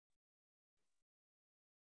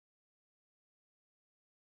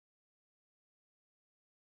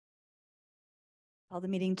Call the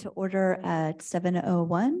meeting to order at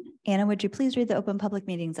 7:01. Anna, would you please read the Open Public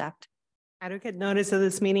Meetings Act? Adequate notice of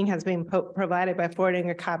this meeting has been provided by forwarding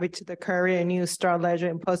a copy to the Courier, News, Star Ledger,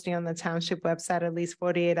 and posting on the Township website at least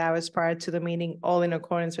 48 hours prior to the meeting, all in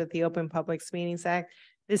accordance with the Open Public Meetings Act.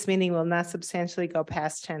 This meeting will not substantially go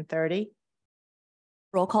past 10:30.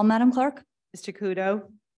 Roll call, Madam Clerk. Mr. Kudo.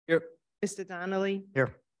 Here. Mr. Donnelly.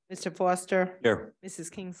 Here. Mr. Foster. Here. Mrs.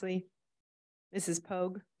 Kingsley. Mrs.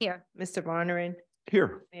 Pogue. Here. Mr. Varnerin.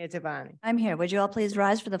 Here. Mayor Devani. I'm here. Would you all please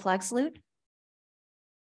rise for the flag salute?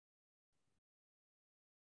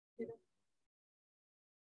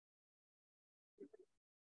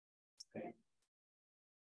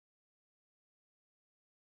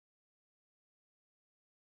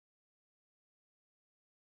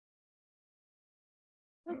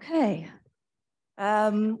 Okay.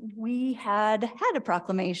 We had a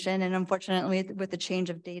proclamation, and unfortunately with the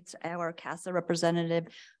change of dates, our CASA representative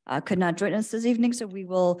could not join us this evening, so we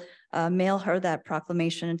will mail her that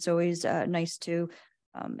proclamation. It's always nice to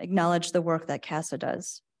acknowledge the work that CASA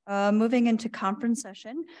does. Moving into conference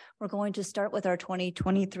session, we're going to start with our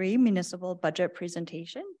 2023 municipal budget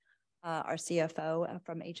presentation. Our CFO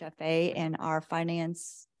from HFA and our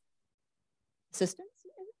finance assistant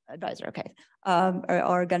advisor, okay,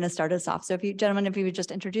 are going to start us off. So if you gentlemen, if you would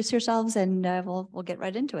just introduce yourselves, and we'll get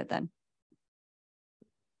right into it then.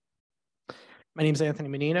 My name is Anthony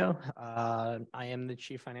Menino. I am the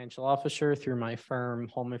Chief Financial Officer through my firm,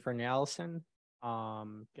 Holman Fern Allison.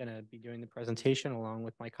 Going to be doing the presentation along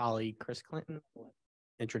with my colleague, Chris Clinton.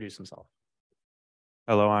 Introduce himself.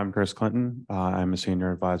 Hello, I'm Chris Clinton. I'm a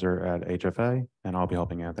senior advisor at HFA, and I'll be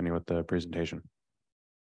helping Anthony with the presentation.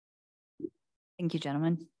 Thank you,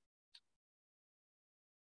 gentlemen.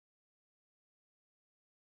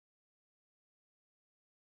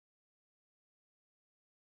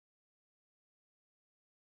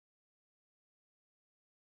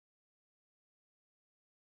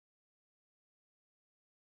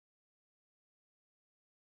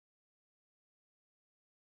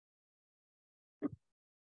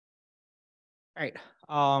 All right.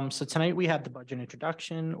 So tonight we have the budget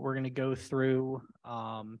introduction. We're going to go through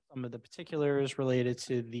some of the particulars related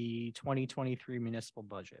to the 2023 municipal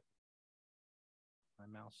budget. My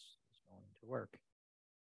mouse is going to work.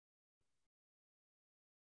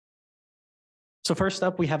 So first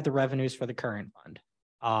up, we have the revenues for the current fund.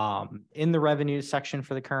 In the revenues section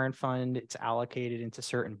for the current fund, it's allocated into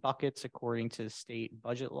certain buckets according to state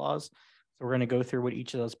budget laws. So we're going to go through what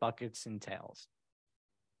each of those buckets entails.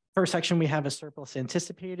 First section, we have a surplus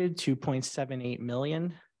anticipated, 2.78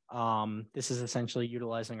 million. This is essentially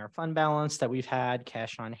utilizing our fund balance that we've had,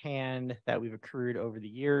 cash on hand that we've accrued over the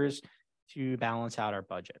years to balance out our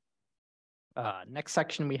budget. Next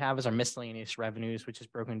section we have is our miscellaneous revenues, which is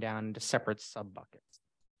broken down into separate sub buckets.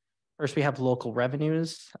 First, we have local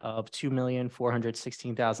revenues of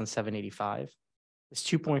 2,416,785. This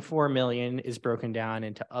 2.4 million is broken down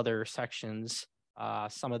into other sections.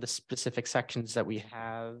 Some of the specific sections that we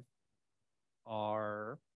have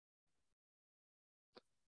are,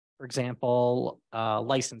 for example,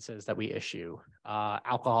 licenses that we issue.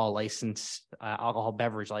 Alcohol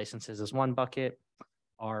beverage licenses is one bucket.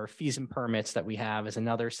 Our fees and permits that we have is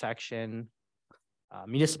another section.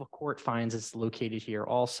 Municipal court fines is located here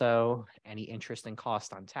also. Any interest and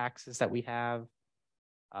cost on taxes that we have.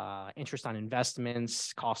 Interest on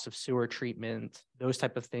investments, cost of sewer treatment, those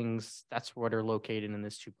type of things, that's what are located in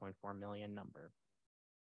this 2.4 million number.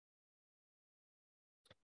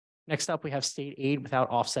 Next up, we have state aid without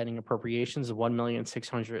offsetting appropriations of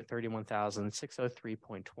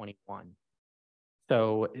 1,631,603.21.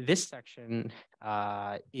 So this section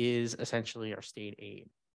is essentially our state aid.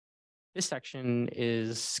 This section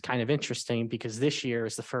is kind of interesting because this year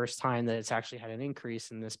is the first time that it's actually had an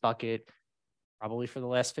increase in this bucket. Probably for the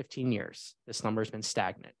last 15 years, this number has been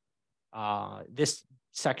stagnant. This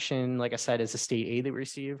section, like I said, is the state aid that we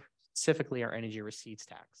receive, specifically our energy receipts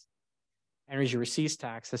tax. Energy receipts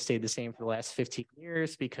tax has stayed the same for the last 15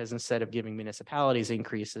 years because instead of giving municipalities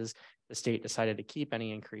increases, the state decided to keep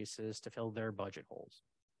any increases to fill their budget holes.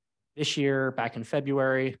 This year, back in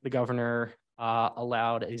February, the governor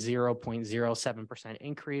allowed a 0.07%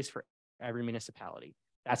 increase for every municipality.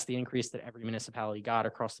 That's the increase that every municipality got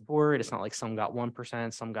across the board. It's not like some got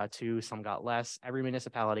 1%, some got 2%, some got less. Every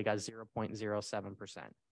municipality got 0.07%. There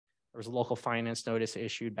was a local finance notice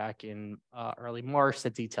issued back in early March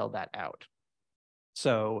that detailed that out.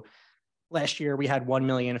 So last year we had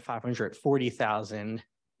 1,540,000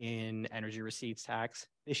 in energy receipts tax.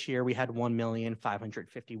 This year we had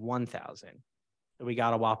 1,551,000. So we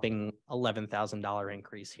got a whopping $11,000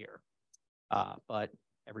 increase here. But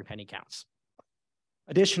every penny counts.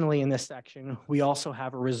 Additionally, in this section, we also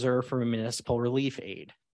have a reserve for municipal relief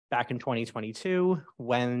aid. Back in 2022,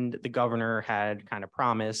 when the governor had kind of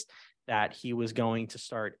promised that he was going to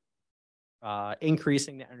start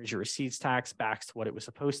increasing the energy receipts tax back to what it was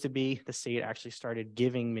supposed to be, the state actually started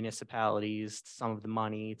giving municipalities some of the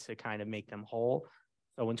money to kind of make them whole.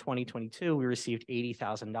 So in 2022, we received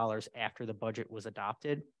 $80,000 after the budget was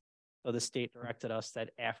adopted. So the state directed us that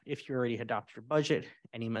if you already adopted your budget,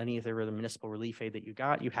 any money, if there were the municipal relief aid that you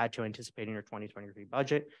got, you had to anticipate in your 2023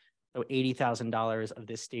 budget. So $80,000 of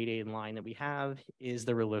this state aid line that we have is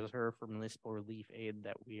the reserve for municipal relief aid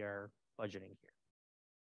that we are budgeting here.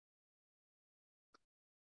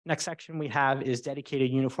 Next section we have is dedicated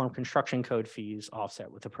uniform construction code fees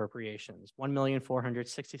offset with appropriations,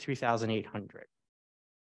 $1,463,800.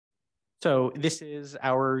 So this is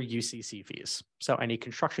our UCC fees. So any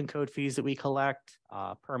construction code fees that we collect,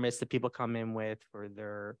 permits that people come in with for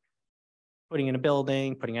their putting in a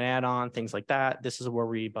building, putting an add-on, things like that. This is where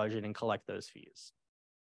we budget and collect those fees.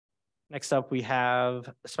 Next up, we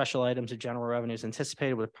have special items of general revenues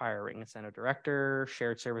anticipated with prior written consent of director,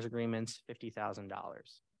 shared service agreements, $50,000.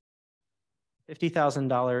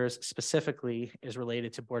 $50,000 specifically is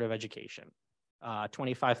related to Board of Education.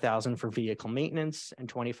 $25,000 for vehicle maintenance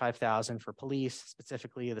and $25,000 for police,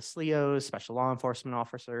 specifically the SLEOs, special law enforcement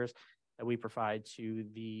officers that we provide to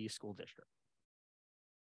the school district.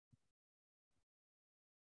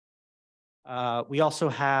 We also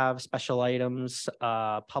have special items,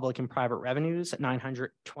 public and private revenues at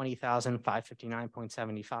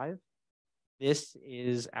 $920,559.75. This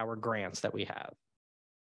is our grants that we have.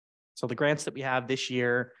 So the grants that we have this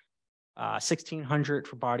year, $1,600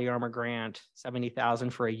 for body armor grant,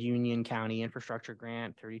 $70,000 for a Union County infrastructure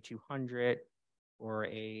grant, $3,200 for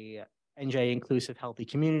a NJ Inclusive Healthy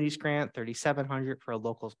Communities grant, $3,700 for a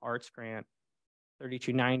locals arts grant,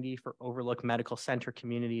 $3,290 for Overlook Medical Center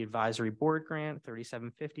Community Advisory Board grant,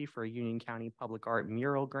 $3,750 for a Union County Public Art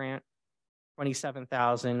Mural grant,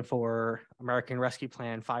 $27,000 for American Rescue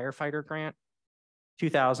Plan Firefighter grant,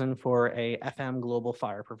 $2,000 for a FM Global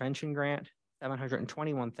Fire Prevention grant,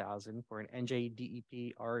 $721,000 for an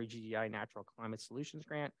NJDEP RGGI Natural Climate Solutions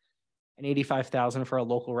grant, and $85,000 for a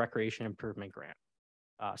local recreation improvement grant.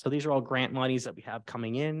 So these are all grant monies that we have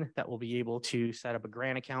coming in that we'll be able to set up a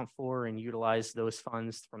grant account for and utilize those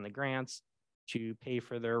funds from the grants to pay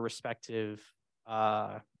for their respective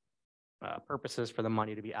purposes for the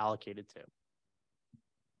money to be allocated to.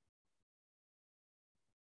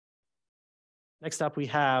 Next up, we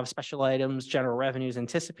have special items, general revenues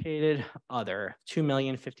anticipated, other,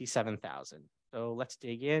 $2,057,000. So let's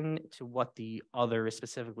dig in to what the other is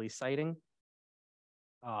specifically citing.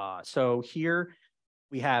 So here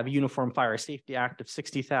we have Uniform Fire Safety Act of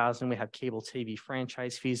 $60,000. We have cable TV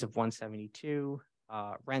franchise fees of $172,000,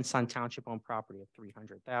 rents on township owned property of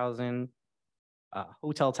 $300,000,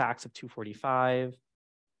 hotel tax of $245,000.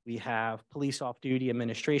 We have police off-duty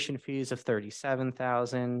administration fees of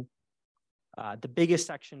 $37,000. The biggest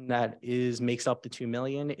section that makes up the $2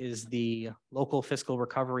 million is the local fiscal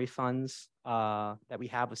recovery funds that we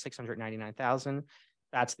have of $699,000.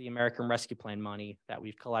 That's the American Rescue Plan money that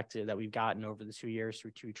we've collected, that we've gotten over the 2 years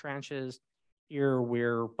through 2 tranches. Here,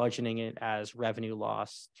 we're budgeting it as revenue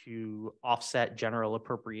loss to offset general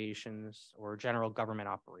appropriations or general government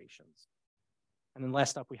operations. And then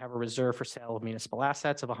last up, we have a reserve for sale of municipal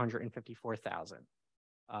assets of $154,000.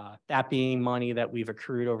 That being money that we've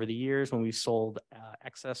accrued over the years when we've sold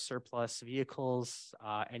excess surplus vehicles,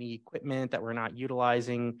 any equipment that we're not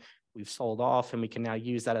utilizing, we've sold off, and we can now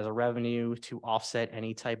use that as a revenue to offset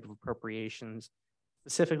any type of appropriations.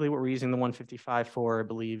 Specifically, what we're using the 155 for, I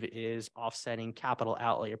believe, is offsetting capital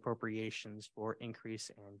outlay appropriations for increase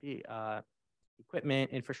in the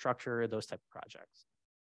equipment, infrastructure, those type of projects.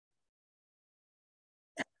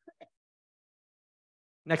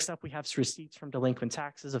 Next up, we have receipts from delinquent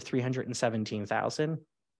taxes of $317,000.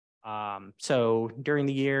 So during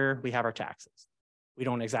the year, we have our taxes. We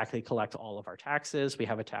don't exactly collect all of our taxes. We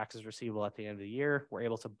have a taxes receivable at the end of the year. We're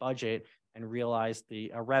able to budget and realize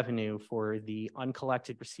the revenue for the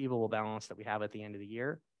uncollected receivable balance that we have at the end of the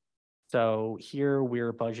year. So here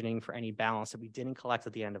we're budgeting for any balance that we didn't collect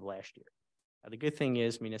at the end of last year. Now, the good thing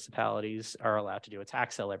is municipalities are allowed to do a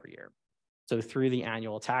tax sale every year. So through the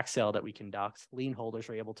annual tax sale that we conduct, lien holders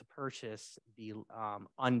are able to purchase the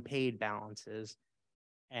unpaid balances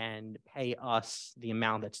and pay us the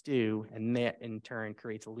amount that's due, and that in turn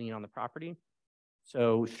creates a lien on the property.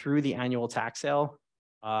 So through the annual tax sale,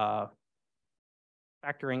 factoring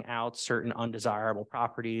out certain undesirable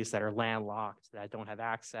properties that are landlocked, that don't have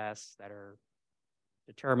access, that are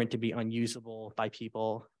determined to be unusable by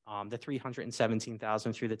people, the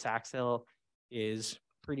 $317,000 through the tax sale is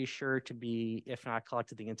pretty sure to be, if not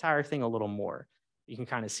collected the entire thing, a little more. You can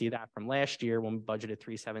kind of see that from last year when we budgeted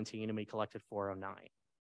 317 and we collected 409.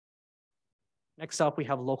 Next up, we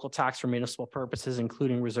have local tax for municipal purposes,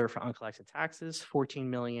 including reserve for uncollected taxes,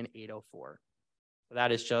 14,804,000. So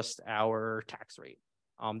that is just our tax rate.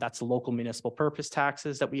 That's the local municipal purpose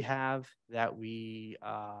taxes that we have that we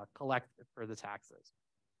collect for the taxes.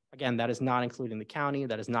 Again, that is not including the county,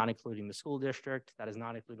 that is not including the school district, that is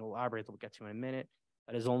not including the library that we'll get to in a minute.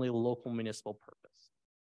 That is only local municipal purpose.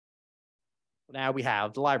 Now we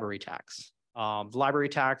have the library tax. The library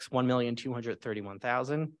tax,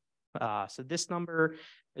 1,231,000. So this number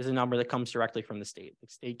is a number that comes directly from the state. The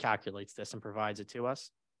state calculates this and provides it to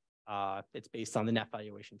us. It's based on the net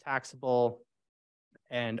valuation taxable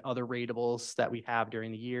and other ratables that we have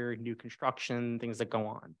during the year, new construction, things that go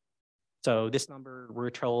on. So this number,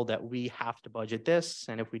 we're told that we have to budget this,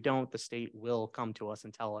 and if we don't, the state will come to us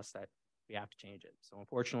and tell us that we have to change it. So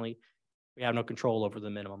unfortunately, we have no control over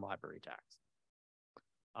the minimum library tax.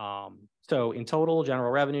 So in total,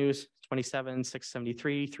 general revenues,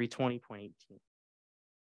 27,673, 320.18.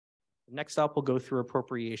 Next up, we'll go through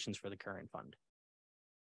appropriations for the current fund.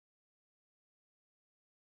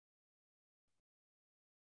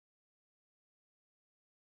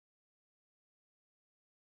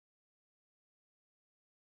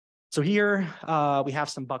 So here we have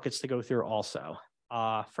some buckets to go through also.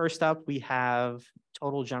 First up, we have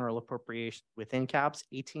total general appropriation within caps,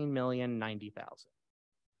 18,090,000.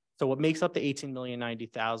 So what makes up the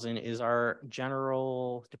 18,090,000 is our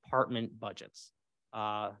general department budgets.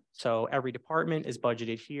 So every department is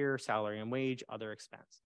budgeted here, salary and wage, other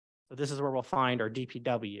expense. So this is where we'll find our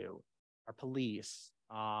DPW, our police,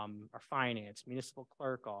 our finance, municipal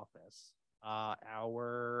clerk office,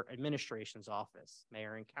 our administration's office,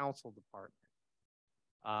 mayor and council department.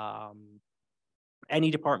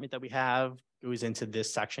 Any department that we have goes into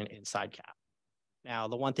this section inside cap. Now,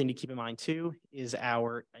 the one thing to keep in mind too is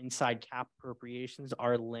our inside cap appropriations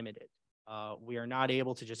are limited. We are not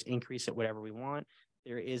able to just increase it whatever we want.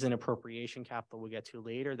 There is an appropriation cap that we'll get to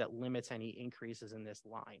later that limits any increases in this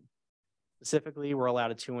line. Specifically, we're allowed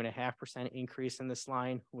a 2.5% increase in this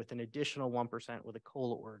line with an additional 1% with a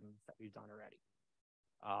COLA ordinance that we've done already.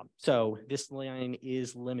 So this line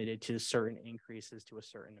is limited to certain increases to a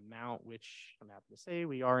certain amount, which I'm happy to say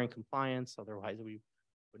we are in compliance. Otherwise, we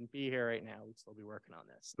wouldn't be here right now. We'd still be working on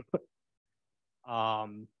this.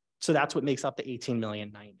 So that's what makes up the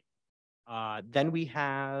 18,090,000. Then we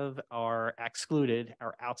have our excluded,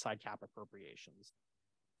 our outside cap appropriations.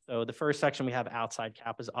 So the first section we have outside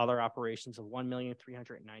cap is other operations of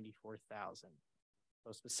 1,394,000.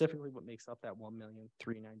 So specifically what makes up that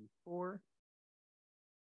 1,394,000.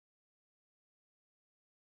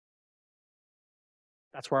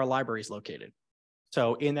 That's where our library is located.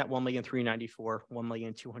 So in that 1,394,000,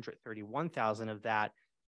 1,231,000 of that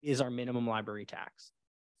is our minimum library tax.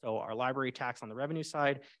 So our library tax on the revenue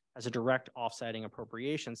side has a direct offsetting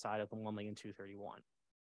appropriation side of the 1,231,000.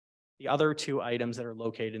 The other two items that are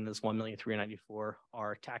located in this 1,394,000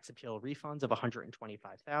 are tax appeal refunds of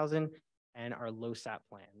 125,000 and our LoSAP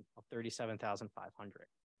plan of 37,500.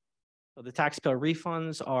 So the tax appeal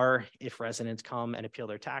refunds are if residents come and appeal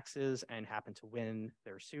their taxes and happen to win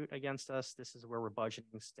their suit against us. This is where we're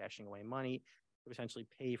budgeting, stashing away money to essentially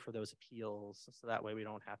pay for those appeals. So that way we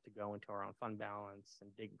don't have to go into our own fund balance and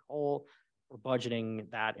dig a hole. We're budgeting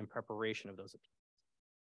that in preparation of those appeals.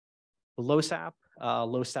 The LoSAP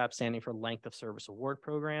standing for Length of Service Award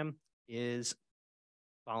Program, is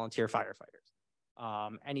volunteer firefighters.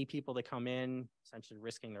 Any people that come in essentially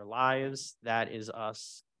risking their lives, that is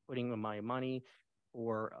us putting my money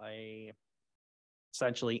for a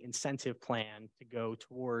essentially incentive plan to go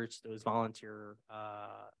towards those volunteers,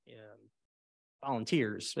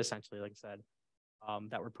 essentially, like I said,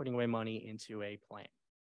 that we're putting away money into a plan.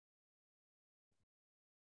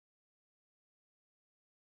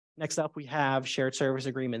 Next up, we have shared service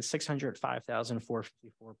agreement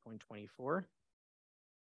 605,454.24.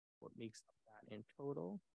 What makes up that in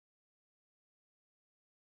total?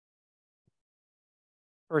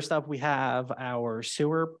 First up, we have our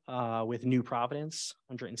sewer with New Providence,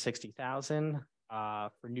 160,000.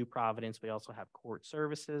 For New Providence, we also have court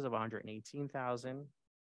services of 118,000.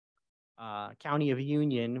 County of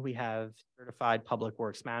Union, we have certified public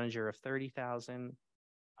works manager of 30,000.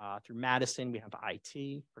 Through Madison, we have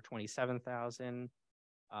IT for 27,000.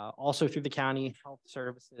 Also through the county, health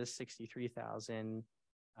services, 63,000.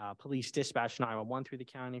 Police dispatch 911 through the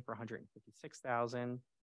county for 156,000.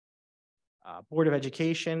 Board of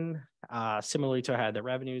Education, similarly to how I had the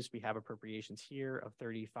revenues, we have appropriations here of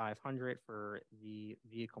 3,500 for the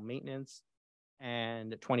vehicle maintenance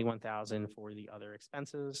and 21,000 for the other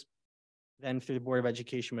expenses. Then through the Board of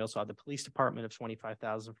Education, we also have the Police Department of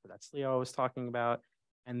 25,000 for that SLEO I was talking about.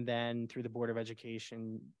 And then through the Board of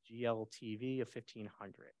Education, GLTV of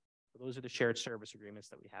 1,500. So those are the shared service agreements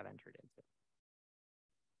that we have entered into.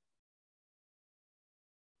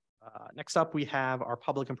 Next up, we have our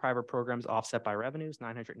public and private programs offset by revenues,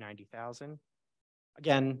 990,000.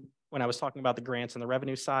 Again, when I was talking about the grants on the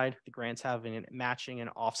revenue side, the grants have matching and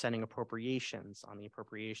offsetting appropriations on the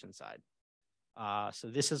appropriation side. So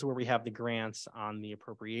this is where we have the grants on the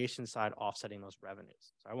appropriation side offsetting those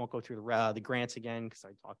revenues. So I won't go through the grants again because I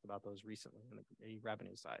talked about those recently on the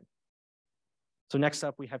revenue side. So next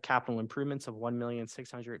up, we have capital improvements of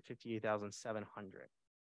 1,658,700.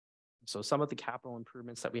 So some of the capital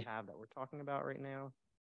improvements that we have that we're talking about right now.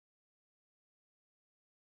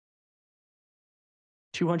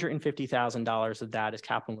 $250,000 of that is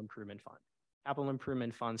capital improvement fund. Capital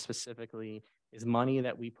improvement fund specifically is money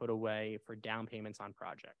that we put away for down payments on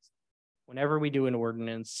projects. Whenever we do an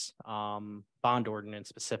ordinance, bond ordinance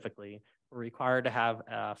specifically, we're required to have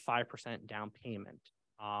a 5% down payment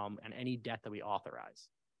on any debt that we authorize.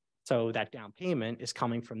 So that down payment is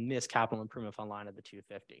coming from this capital improvement fund line of the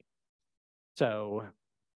 250. So,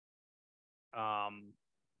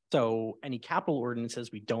 so any capital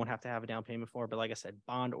ordinances, we don't have to have a down payment for, but like I said,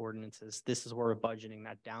 bond ordinances, this is where we're budgeting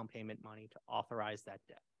that down payment money to authorize that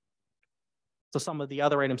debt. So some of the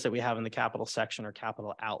other items that we have in the capital section are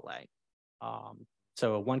capital outlay.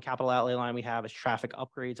 So one capital outlay line we have is traffic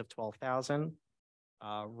upgrades of 12,000,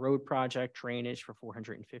 road project drainage for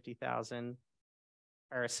 450,000,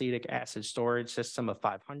 parasitic acid storage system of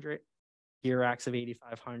 500, gear racks of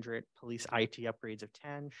 8,500, police IT upgrades of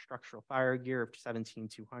 10, structural fire gear of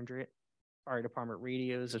 17,200, fire department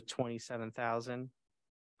radios of 27,000,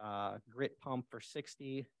 grit pump for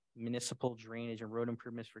 60, municipal drainage and road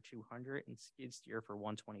improvements for 200, and skid steer for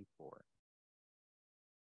 124.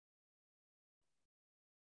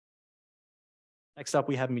 Next up,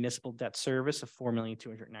 we have municipal debt service of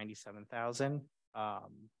 4,297,000.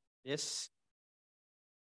 This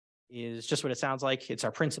is just what it sounds like. It's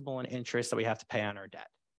our principal and interest that we have to pay on our debt.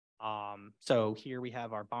 So here we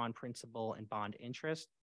have our bond principal and bond interest.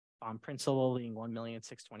 Bond principal being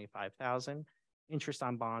 1,625,000. Interest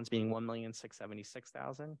on bonds being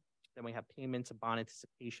 1,676,000. Then we have payments of bond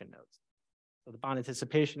anticipation notes. So the bond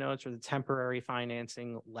anticipation notes are the temporary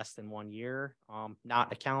financing less than 1 year,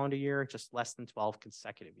 not a calendar year, just less than 12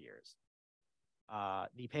 consecutive years.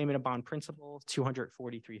 The payment of bond principal,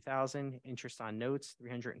 243,000, interest on notes,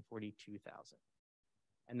 342,000.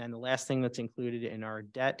 And then the last thing that's included in our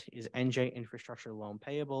debt is NJ infrastructure loan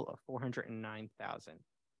payable of 409,000.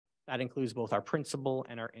 That includes both our principal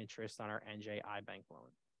and our interest on our NJ iBank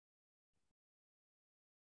loan.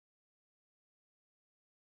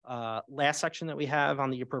 Last section that we have on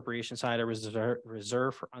the appropriation side, a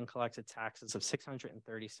reserve for uncollected taxes of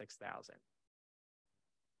 636,000.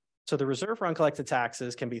 So the reserve for uncollected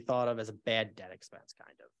taxes can be thought of as a bad debt expense,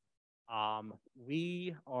 kind of.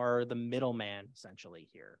 We are the middleman essentially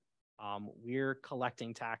here. We're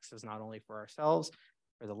collecting taxes not only for ourselves,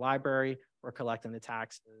 for the library, we're collecting the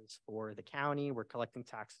taxes for the county, we're collecting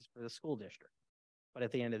taxes for the school district. But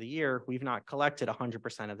at the end of the year, we've not collected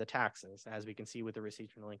 100% of the taxes, as we can see with the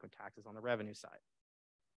receipts from delinquent taxes on the revenue side.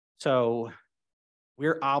 So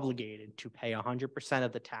we're obligated to pay 100%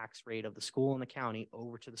 of the tax rate of the school in the county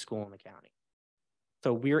over to the school in the county.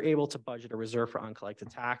 So we're able to budget a reserve for uncollected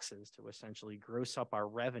taxes to essentially gross up our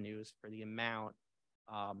revenues for the amount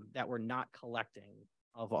that we're not collecting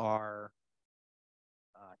of our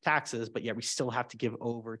taxes, but yet we still have to give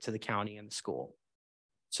over to the county and the school.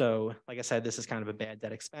 So like I said, this is kind of a bad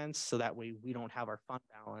debt expense. So that way we don't have our fund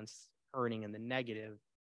balance earning in the negative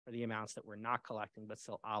for the amounts that we're not collecting, but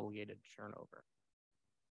still obligated to turn over.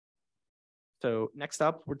 So next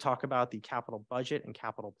up, we'll talk about the capital budget and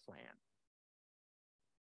capital plan.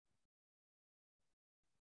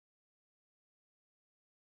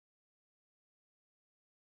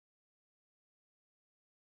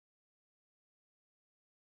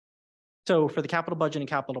 So for the capital budget and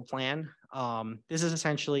capital plan, this is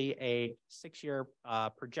essentially a 6-year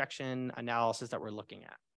projection analysis that we're looking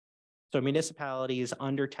at. So municipalities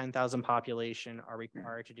under 10,000 population are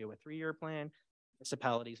required to do a 3-year plan.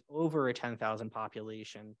 Municipalities over a 10,000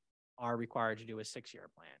 population are required to do a 6-year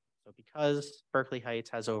plan. So because Berkeley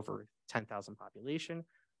Heights has over 10,000 population,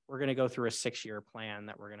 we're going to go through a 6-year plan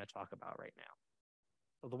that we're going to talk about right now.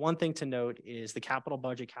 So the one thing to note is the capital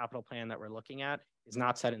budget, capital plan that we're looking at is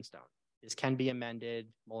not set in stone. This can be amended.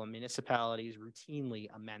 Well, municipalities routinely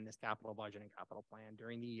amend this capital budget and capital plan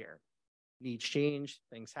during the year. Needs change,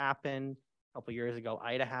 things happen. A couple years ago,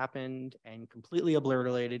 Ida happened and completely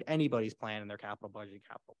obliterated anybody's plan in their capital budget,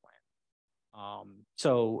 capital plan.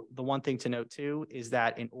 So the one thing to note too is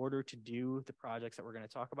that in order to do the projects that we're going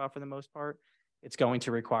to talk about for the most part, it's going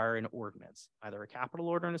to require an ordinance, either a capital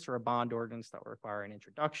ordinance or a bond ordinance that will require an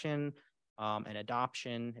introduction, an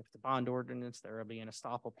adoption. If it's a bond ordinance, there will be an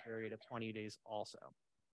estoppel period of 20 days also.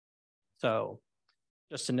 So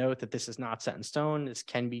just to note that this is not set in stone, this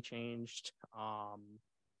can be changed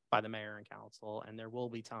by the mayor and council, and there will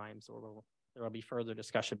be times where there will be further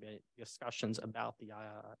discussions about the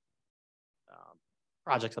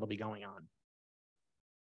projects that'll be going on.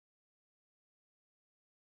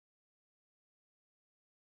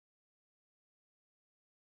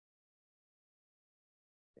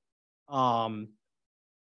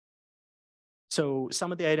 So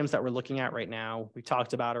some of the items that we're looking at right now, we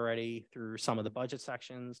talked about already through some of the budget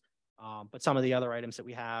sections, but some of the other items that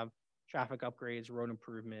we have, traffic upgrades, road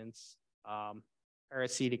improvements,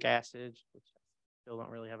 paracetic acid, which I still don't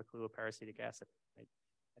really have a clue what paracetic acid. I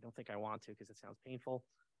don't think I want to because it sounds painful.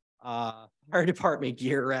 Fire department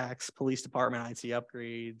gear racks, police department IT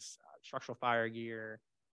upgrades, structural fire gear,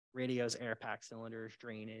 radios, air pack cylinders,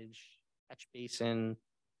 drainage, catch basin,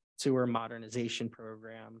 sewer modernization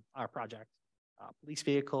program, project, police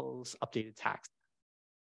vehicles, updated tax.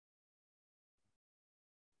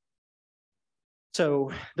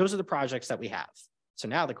 So those are the projects that we have. So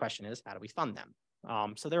now the question is, how do we fund them?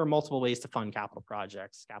 So there are multiple ways to fund capital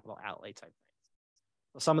projects, capital outlay type things.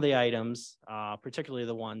 So some of the items, particularly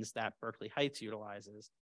the ones that Berkeley Heights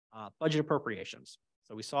utilizes, budget appropriations.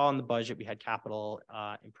 So we saw in the budget, we had capital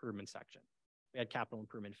improvement section. We had capital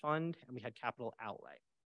improvement fund, and we had capital outlay.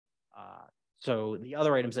 So the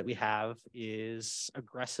other items that we have is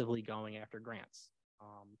aggressively going after grants.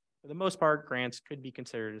 For the most part, grants could be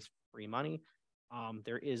considered as free money.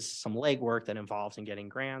 There is some legwork that involves in getting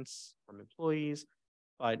grants from employees,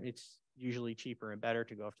 but it's usually cheaper and better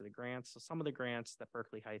to go after the grants. So some of the grants that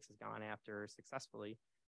Berkeley Heights has gone after successfully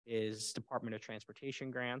is Department of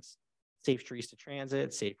Transportation grants, Safe Streets to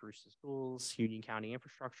Transit, Safe Routes to Schools, Union County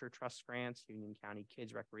Infrastructure Trust grants, Union County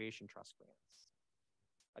Kids Recreation Trust grants.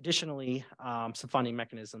 Additionally, some funding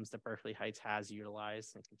mechanisms that Berkeley Heights has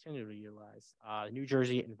utilized and continue to utilize, New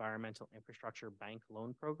Jersey Environmental Infrastructure Bank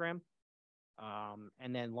Loan Program,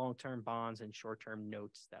 and then long-term bonds and short-term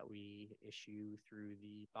notes that we issue through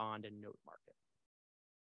the bond and note market.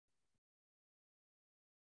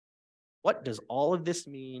 What does all of this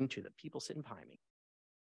mean to the people sitting behind me?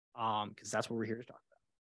 Because that's what we're here to talk about.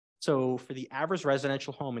 So for the average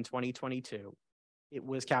residential home in 2022, it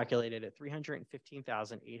was calculated at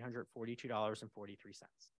 $315,842.43.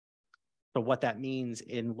 So what that means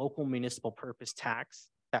in local municipal purpose tax,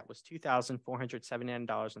 that was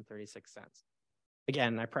 $2,479.36.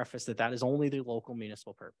 Again, I preface that is only the local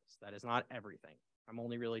municipal purpose. That is not everything. I'm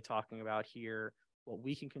only really talking about here what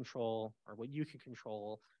we can control or what you can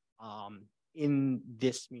control in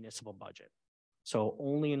this municipal budget. So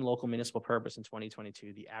only in local municipal purpose in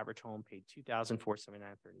 2022, the average home paid $2,479.36.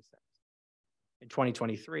 In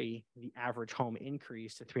 2023, the average home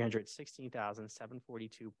increased to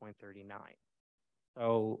 $316,742.39.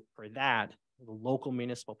 So for that, the local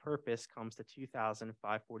municipal purpose comes to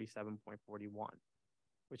 $2,547.41,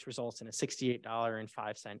 which results in a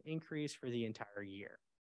 $68.05 increase for the entire year.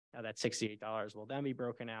 Now that $68 will then be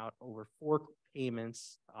broken out over 4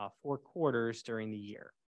 payments, 4 quarters during the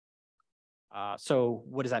year. So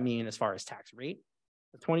what does that mean as far as tax rate?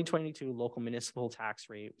 The 2022 local municipal tax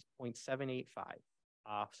rate was 0.785.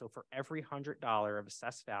 So for every $100 of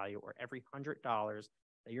assessed value or every $100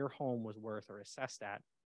 that your home was worth or assessed at,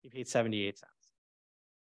 you paid 78 cents.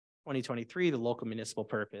 2023, the local municipal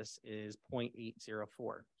purpose is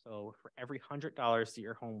 0.804. So for every $100 that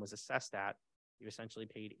your home was assessed at, you essentially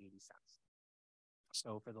paid 80 cents.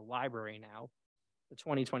 So for the library now, the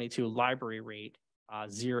 2022 library rate,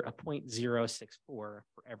 0.064 for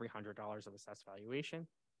every $100 of assessed valuation.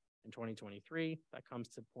 In 2023, that comes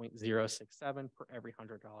to 0.067 for every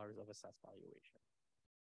 $100 of assessed valuation.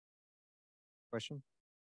 Question?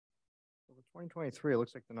 So for 2023, it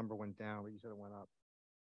looks like the number went down, but you said it went up.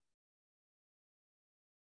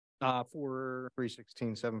 For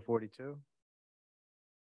 316,742.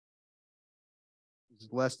 It's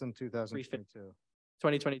less than 2022.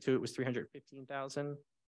 2022, it was 315,000.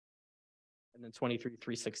 And then 23,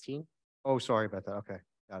 316. Oh, sorry about that. Okay,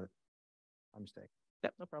 got it. My mistake.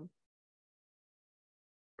 Yep, no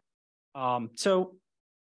problem. So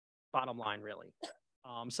bottom line, really.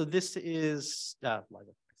 So this is next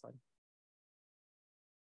slide.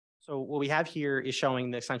 So what we have here is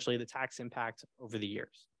showing essentially the tax impact over the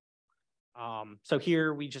years. So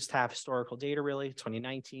here we just have historical data really,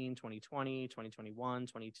 2019, 2020, 2021,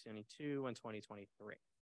 2022, and 2023.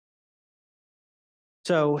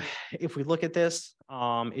 So if we look at this,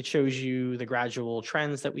 it shows you the gradual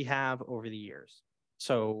trends that we have over the years.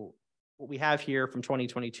 So what we have here from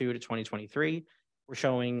 2022 to 2023, we're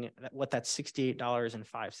showing that what that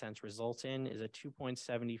 $68.05 results in is a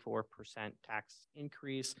 2.74% tax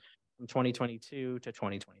increase from 2022 to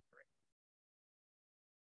 2023.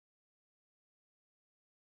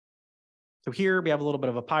 So here we have a little bit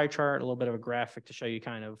of a pie chart, a little bit of a graphic to show you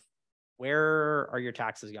kind of where are your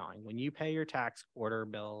taxes going? When you pay your tax quarter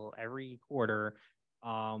bill every quarter,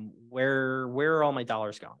 where are all my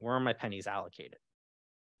dollars going? Where are my pennies allocated?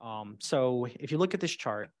 So if you look at this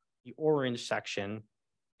chart, the orange section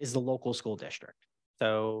is the local school district.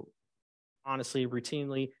 So honestly,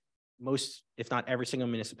 routinely, most, if not every single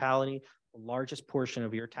municipality, the largest portion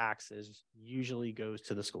of your taxes usually goes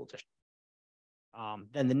to the school district.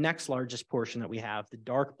 Then the next largest portion that we have, the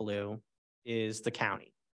dark blue, is the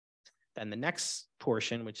county. Then the next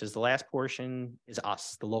portion, which is the last portion, is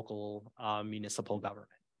us, the local municipal government.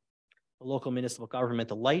 The local municipal government,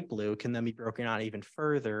 the light blue, can then be broken out even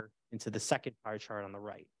further into the second pie chart on the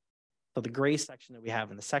right. So the gray section that we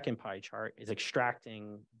have in the second pie chart is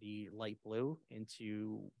extracting the light blue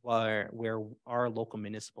into where our local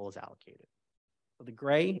municipal is allocated. So the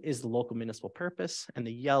gray is the local municipal purpose, and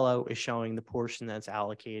the yellow is showing the portion that's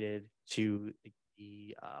allocated to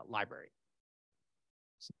the library.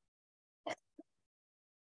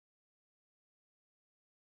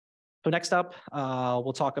 So next up,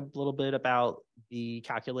 we'll talk a little bit about the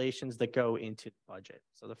calculations that go into the budget.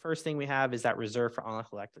 So the first thing we have is that reserve for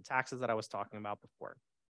uncollected taxes that I was talking about before.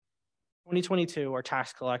 2022, our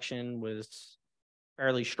tax collection was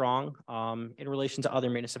fairly strong in relation to other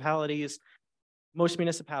municipalities. Most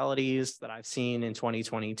municipalities that I've seen in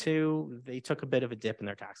 2022, they took a bit of a dip in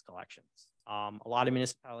their tax collections. A lot of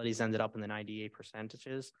municipalities ended up in the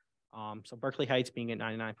 98%. So Berkeley Heights being at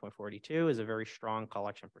 99.42 is a very strong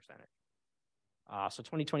collection percentage. So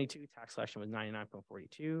 2022 tax collection was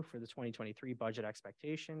 99.42. For the 2023 budget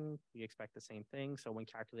expectation, we expect the same thing. So when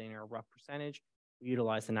calculating our rough percentage, we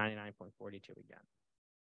utilize the 99.42 again.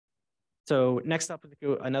 So next up,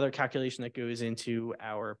 another calculation that goes into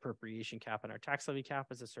our appropriation cap and our tax levy cap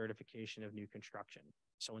is the certification of new construction.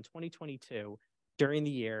 So in 2022, during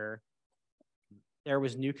the year, there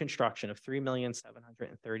was new construction of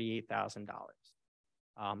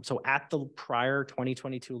 $3,738,000. So at the prior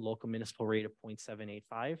 2022 local municipal rate of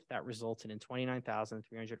 0.785, that resulted in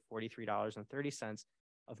 $29,343.30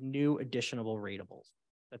 of new additional ratables.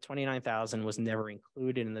 The $29,000 was never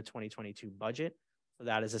included in the 2022 budget. So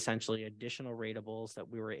that is essentially additional ratables that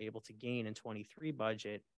we were able to gain in 23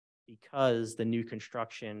 budget because the new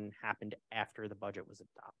construction happened after the budget was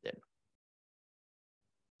adopted.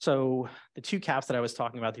 So the two caps that I was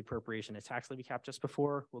talking about, the appropriation and tax levy cap just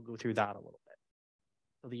before, we'll go through that a little bit.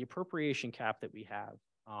 So the appropriation cap that we have,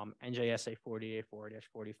 NJSA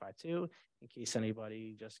 48-4-45-2, in case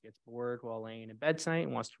anybody just gets bored while laying in bed tonight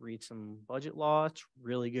and wants to read some budget law, it's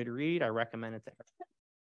really good to read. I recommend it to everyone.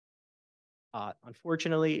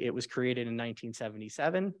 Unfortunately, it was created in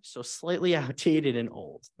 1977, so slightly outdated and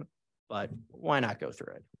old, but why not go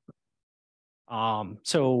through it?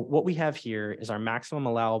 So what we have here is our maximum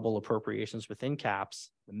allowable appropriations within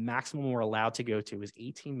caps. The maximum we're allowed to go to is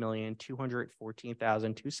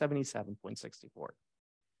 $18,214,277.64.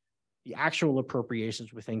 The actual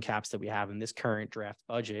appropriations within caps that we have in this current draft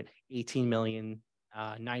budget,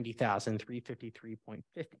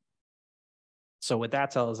 $18,090,353.50. So what that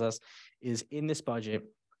tells us is in this budget,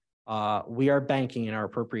 we are banking in our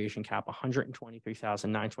appropriation cap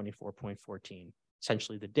 $123,924.14.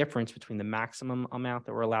 Essentially the difference between the maximum amount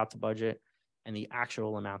that we're allowed to budget and the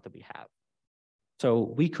actual amount that we have.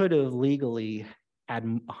 So we could have legally had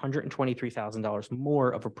 $123,000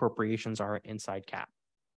 more of appropriations are inside cap,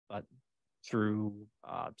 but through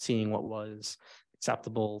seeing what was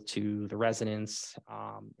acceptable to the residents,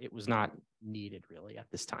 it was not needed really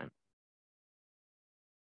at this time.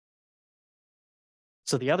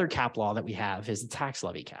 So the other cap law that we have is the tax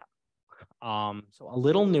levy cap. So a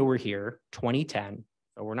little newer here, 2010.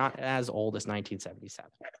 So we're not as old as 1977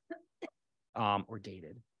 or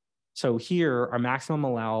dated. So here, our maximum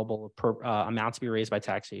allowable amount to be raised by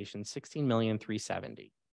taxation,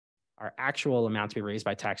 $16,370,000. Our actual amount to be raised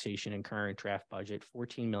by taxation in current draft budget,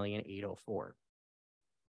 $14,804,000.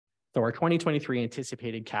 So our 2023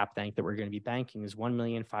 anticipated cap bank that we're going to be banking is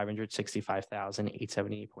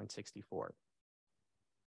 $1,565,878.64.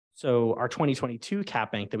 So our 2022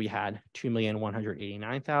 cap bank that we had,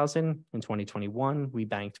 2,189,000. In 2021, we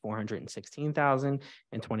banked 416,000.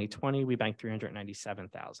 In 2020, we banked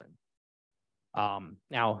 397,000.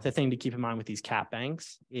 Now, the thing to keep in mind with these cap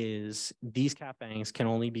banks is these cap banks can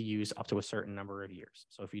only be used up to a certain number of years.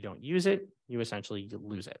 So if you don't use it, you essentially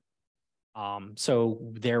lose it. So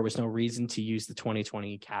there was no reason to use the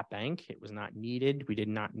 2020 cap bank. It was not needed. We did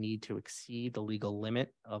not need to exceed the legal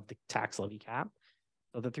limit of the tax levy cap.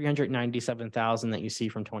 So the 397,000 that you see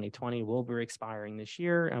from 2020 will be expiring this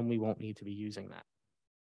year, and we won't need to be using that.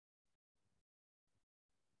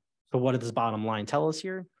 So what does this bottom line tell us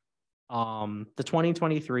here? The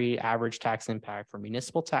 2023 average tax impact for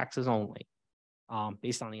municipal taxes only,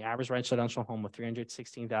 based on the average residential home of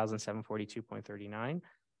 316,742.39,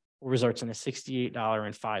 results in a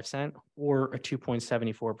 $68.05 or a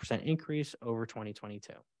 2.74% increase over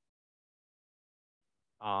 2022.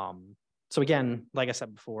 So again, like I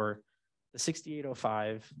said before, the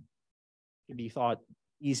 6805 can be thought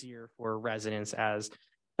easier for residents as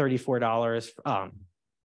 $34.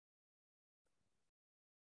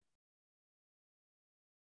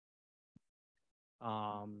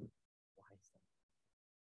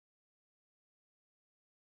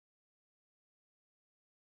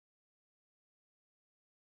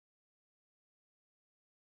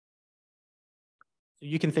 So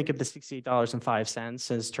you can think of the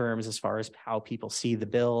 $68.05 as terms as far as how people see the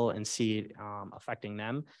bill and see it affecting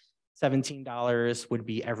them. $17 would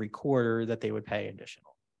be every quarter that they would pay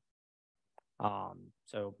additional.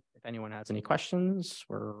 So if anyone has any questions,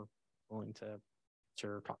 we're willing to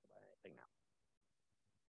talk about anything now.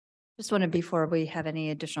 Just wanted, before we have any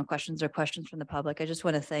additional questions or questions from the public, I just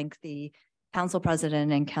want to thank the Council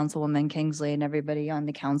President and Councilwoman Kingsley and everybody on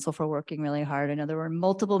the council for working really hard. I know there were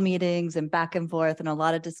multiple meetings and back and forth and a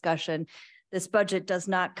lot of discussion. This budget does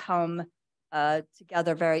not come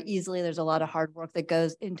together very easily. There's a lot of hard work that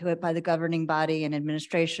goes into it by the governing body and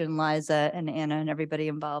administration, Liza and Anna and everybody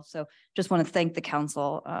involved. So just want to thank the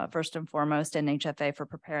council first and foremost and HFA for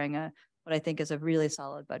preparing what I think is a really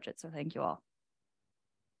solid budget. So thank you all.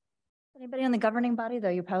 Anybody on the governing body, though?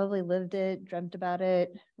 You probably lived it, dreamt about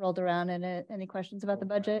it, rolled around in it. Any questions about the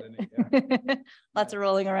budget? Lots of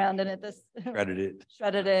rolling around in it.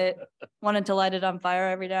 Shredded it. Wanted to light it on fire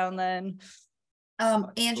every now and then.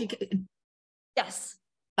 Angie. Yes.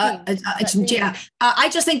 Yeah, I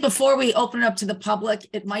just think before we open it up to the public,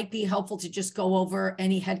 it might be helpful to just go over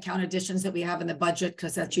any headcount additions that we have in the budget,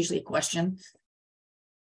 because that's usually a question.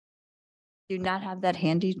 Do not have that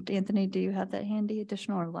handy, Anthony. Do you have that handy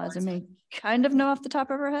additional, or Liza may kind of know off the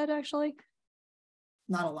top of her head, actually?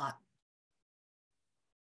 Not a lot.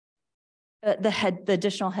 The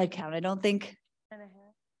additional head count, I don't think.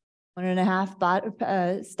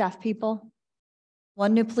 1.5 staff people,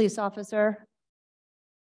 1 new police officer,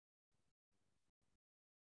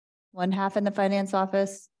 1/2 in the finance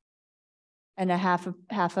office, and a half of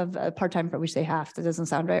a part-time, we say half, that doesn't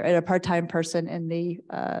sound right, a part-time person in the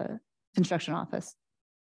construction office.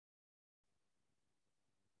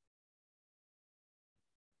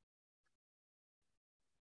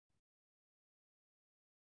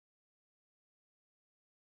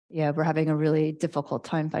 Yeah, we're having a really difficult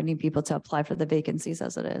time finding people to apply for the vacancies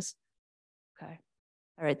as it is. Okay.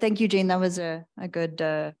 All right. Thank you, Jane. That was a good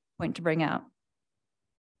point to bring out.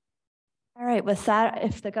 All right. With that,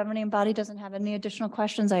 if the governing body doesn't have any additional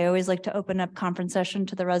questions, I always like to open up conference session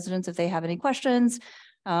to the residents if they have any questions.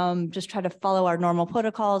 Just try to follow our normal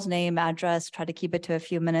protocols, name, address, try to keep it to a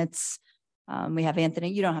few minutes. We have Anthony.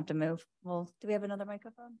 You don't have to move. Well, do we have another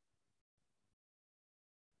microphone?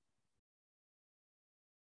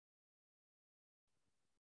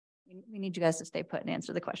 We need you guys to stay put and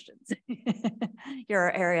answer the questions. You're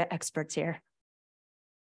our area experts here.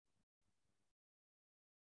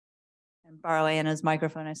 And borrow Anna's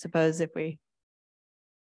microphone, I suppose, if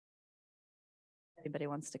anybody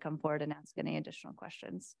wants to come forward and ask any additional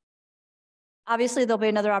questions. Obviously, there'll be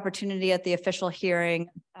another opportunity at the official hearing,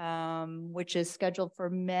 which is scheduled for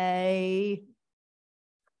May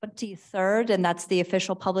 23rd, and that's the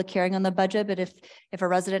official public hearing on the budget. But if a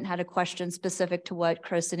resident had a question specific to what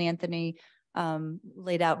Chris and Anthony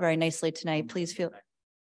laid out very nicely tonight, please feel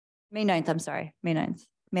May 9th. I'm sorry, May 9th.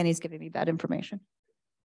 Manny's giving me bad information.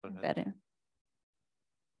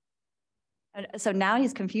 So now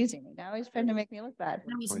he's confusing me. Now he's trying to make me look bad.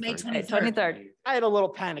 It was May 23rd. I had a little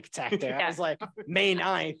panic attack there. I was like, May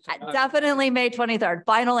 9th. Definitely May 23rd.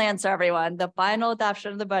 Final answer, everyone. The final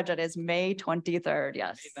adoption of the budget is May 23rd.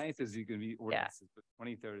 Yes. May 9th is going to be ordinances, but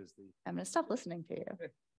 23rd is the. I'm going to stop listening to you.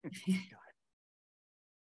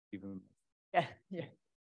 Yeah.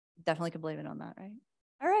 Definitely could blame it on that, right?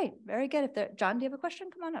 All right, very good. If there, John, do you have a question?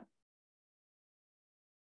 Come on up.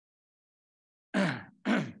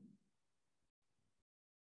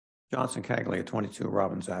 Johnson Cagley at 22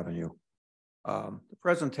 Robbins Avenue. The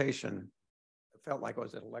presentation felt like I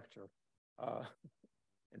was at a lecture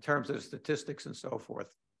in terms of statistics and so forth.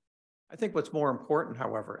 I think what's more important,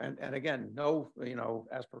 however, and again, no,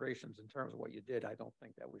 aspirations in terms of what you did. I don't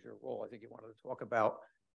think that was your role. I think you wanted to talk about,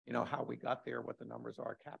 how we got there, what the numbers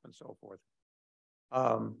are, cap and so forth.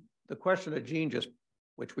 The question that Jean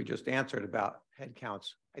which we just answered about head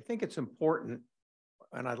counts, I think it's important,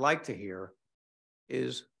 and I'd like to hear,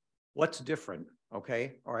 is what's different,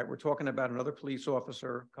 okay? All right, we're talking about another police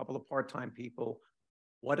officer, a couple of part-time people.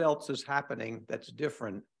 What else is happening that's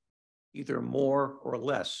different, either more or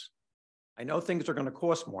less? I know things are going to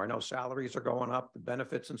cost more. I know salaries are going up, the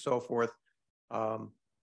benefits and so forth.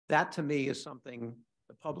 That to me is something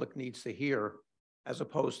the public needs to hear, as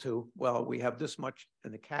opposed to, well, we have this much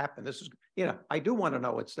in the cap and this is, I do want to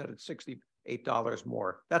know it's that it's $68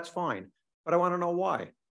 more. That's fine, but I want to know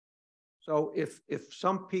why. So if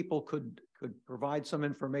some people could provide some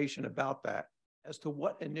information about that as to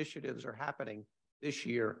what initiatives are happening this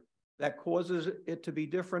year that causes it to be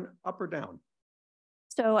different, up or down.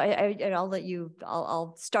 So I'll let you,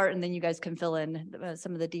 I'll start and then you guys can fill in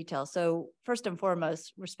some of the details. So first and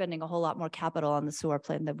foremost, we're spending a whole lot more capital on the sewer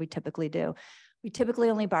plan than we typically do. We typically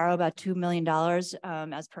only borrow about $2 million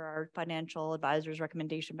as per our financial advisor's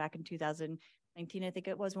recommendation back in 2019, I think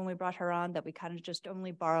it was when we brought her on, that we kind of just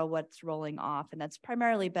only borrow what's rolling off. And that's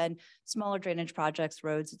primarily been smaller drainage projects,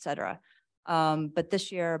 roads, et cetera. But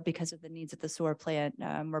this year, because of the needs of the sewer plant,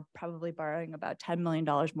 we're probably borrowing about $10 million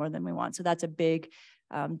more than we want. So that's a big,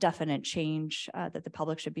 definite change that the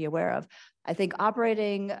public should be aware of. I think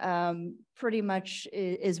operating pretty much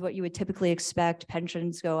is what you would typically expect.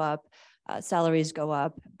 Pensions go up. Salaries go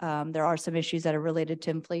up. There are some issues that are related to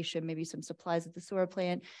inflation, maybe some supplies at the sewer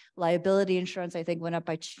plant. Liability insurance, I think, went up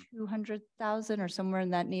by 200,000 or somewhere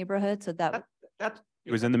in that neighborhood. So that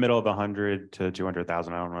it was in the middle of 100 to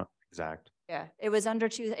 200,000. I don't know exact. Yeah, it was under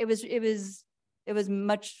two. It was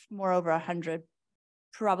much more over 100.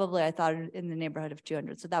 Probably, I thought in the neighborhood of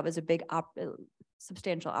 200. So that was a big,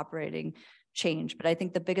 substantial operating change. But I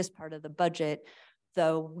think the biggest part of the budget,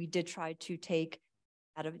 though, we did try to take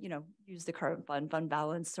out of, use the current fund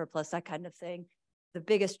balance, surplus, that kind of thing. The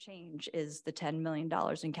biggest change is the $10 million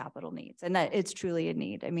in capital needs. And that it's truly a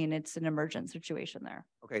need. I mean, it's an emergent situation there.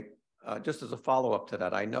 Okay, just as a follow-up to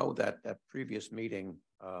that, I know that at previous meeting,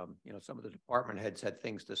 some of the department heads had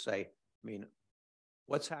things to say. I mean,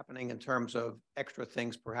 what's happening in terms of extra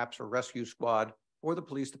things, perhaps for rescue squad, for the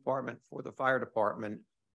police department, for the fire department,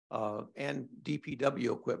 and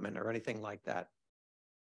DPW equipment or anything like that?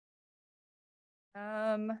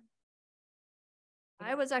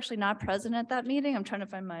 I was actually not present at that meeting. I'm trying to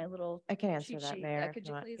find my little. I can answer cheat that, sheet. Mayor. Could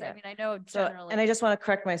you please? Yeah. I mean, I know So, generally. and I just want to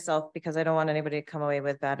correct myself because I don't want anybody to come away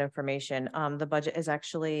with bad information. The budget is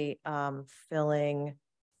actually filling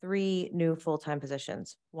 3 new full-time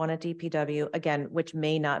positions, one at DPW, again, which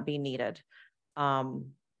may not be needed. 1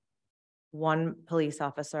 police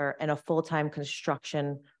officer and a full-time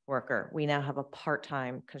construction worker. We now have a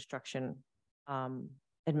part-time construction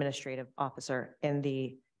administrative officer in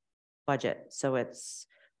the budget. So it's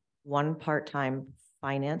 1 part-time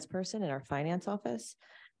finance person in our finance office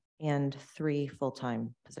and 3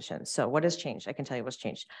 full-time positions. So what has changed? I can tell you what's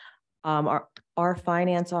changed. Our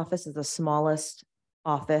finance office is the smallest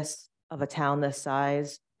office of a town this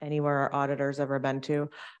size anywhere our auditor's ever been to.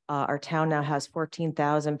 Our town now has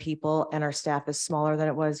 14,000 people and our staff is smaller than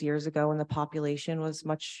it was years ago when the population was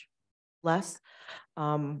much less.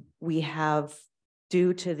 We have,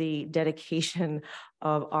 due to the dedication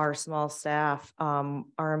of our small staff,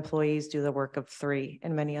 our employees do the work of 3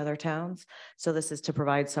 in many other towns. So this is to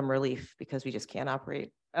provide some relief because we just can't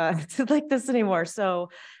operate like this anymore. So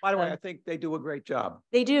by the way, I think they do a great job.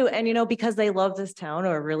 They do. And, because they love this town,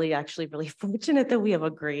 or really actually really fortunate that we have a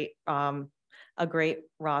great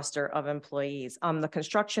roster of employees. The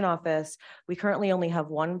construction office, we currently only have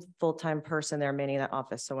 1 full-time person there manning that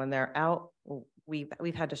office. So when they're out,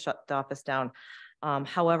 we've had to shut the office down.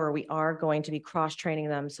 However, we are going to be cross-training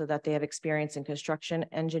them so that they have experience in construction,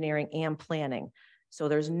 engineering, and planning. So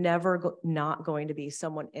there's never not going to be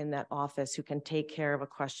someone in that office who can take care of a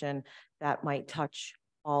question that might touch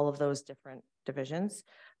all of those different divisions.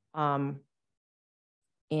 And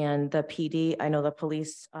the PD, I know the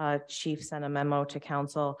police chief sent a memo to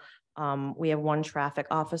council. We have 1 traffic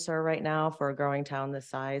officer right now for a growing town this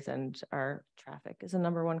size, and our traffic is a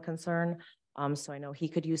 #1 concern. So I know he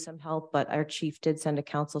could use some help, but our chief did send to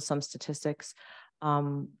council some statistics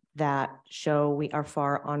that show we are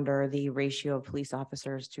far under the ratio of police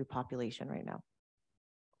officers to population right now.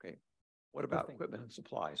 Okay. What about equipment and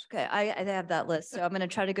supplies? Okay, I have that list, so I'm gonna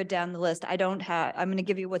try to go down the list. I don't have, I'm gonna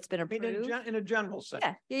give you what's been I mean, approved. in a general sense.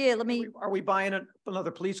 Yeah, let Are me, we- Are we buying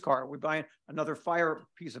another police car? Are we buying another fire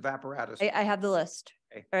piece of apparatus? I have the list.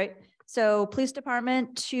 Okay. All right, so police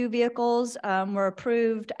department, 2 vehicles, were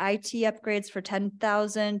approved, IT upgrades for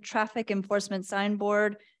 10,000, traffic enforcement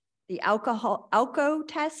signboard, the alco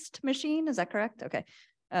test machine, is that correct? Okay.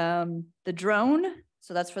 The drone,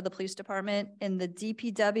 so that's for the police department. In the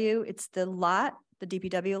DPW, it's the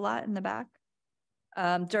DPW lot in the back.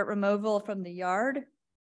 Dirt removal from the yard.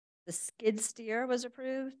 The skid steer was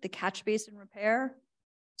approved, the catch basin repair,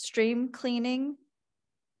 stream cleaning.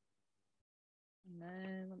 And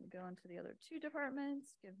then let me go into the other 2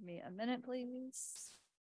 departments. Give me a minute, please.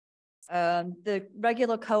 The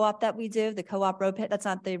regular co-op that we do, the co-op road pit, that's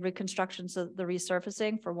not the reconstruction, so the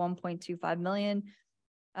resurfacing for 1.25 million.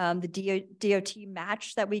 The DOT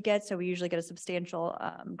match that we get, so we usually get a substantial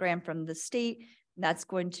grant from the state. And that's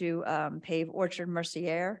going to pave Orchard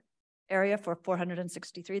Mercier area for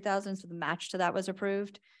 463,000. So the match to that was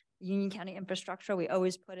approved. Union County infrastructure, we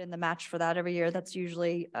always put in the match for that every year. That's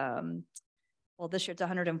usually well, this year it's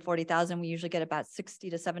 140,000. We usually get about 60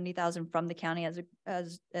 to 70,000 from the county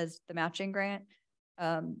as the matching grant.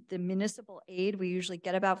 The municipal aid, we usually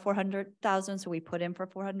get about 400,000. So we put in for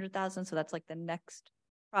 400,000. So that's like the next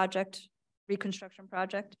project, reconstruction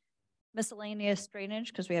project. Miscellaneous drainage,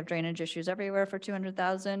 because we have drainage issues everywhere, for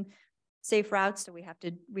 200,000. Safe routes, so we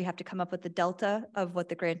have to come up with the delta of what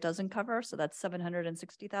the grant doesn't cover. So that's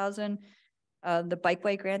 760,000. The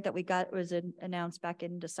bikeway grant that we got was announced back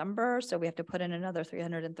in December, so we have to put in another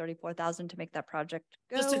 334,000 to make that project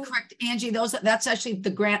go. Just to correct Angie, that's actually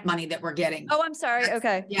the grant money that we're getting. Oh, I'm sorry.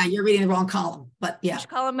 Okay. Yeah, you're reading the wrong column, but yeah. Which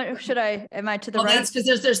column am I to the Well, right? that's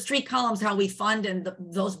because there's 3 columns how we fund, and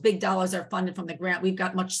those big dollars are funded from the grant. We've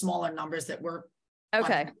got much smaller numbers that we're Okay.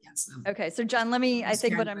 funding against them. Okay. So John, I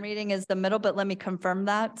think what I'm reading is the middle, but let me confirm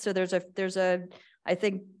that. So I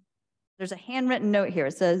think there's a handwritten note here.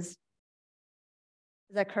 It says,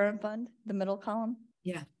 is that current fund, the middle column?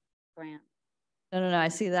 Yeah. Grant. No, I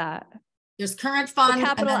see that. There's current fund, and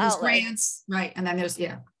capital then there's outlay. grants, right? And then there's,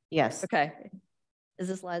 yeah, Yes. Okay. Is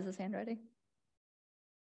this Liza's handwriting?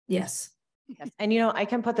 yes. And I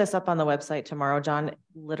can put this up on the website tomorrow, John.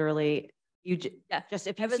 Literally, Yeah. just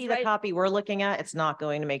if I you was see the right. copy we're looking at, it's not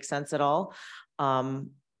going to make sense at all.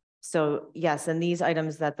 So yes, and these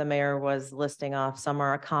items that the mayor was listing off, some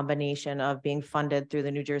are a combination of being funded through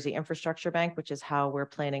the New Jersey Infrastructure Bank, which is how we're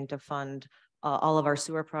planning to fund all of our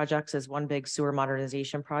sewer projects as one big sewer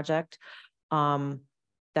modernization project.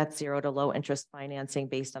 That's 0 to low interest financing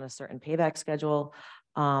based on a certain payback schedule.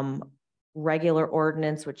 Regular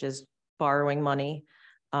ordinance, which is borrowing money.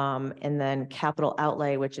 And then capital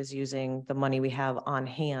outlay, which is using the money we have on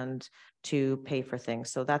hand to pay for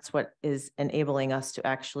things. So that's what is enabling us to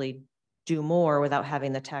actually do more without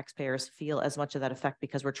having the taxpayers feel as much of that effect,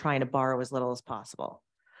 because we're trying to borrow as little as possible.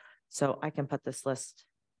 So I can put this list.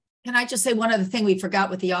 Can I just say one other thing we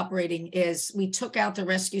forgot with the operating is we took out the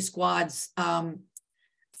rescue squads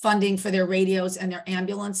funding for their radios and their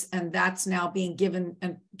ambulance, and that's now being given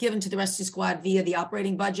to the rescue squad via the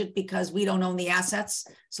operating budget, because we don't own the assets,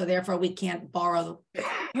 so therefore we can't borrow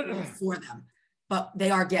for them, but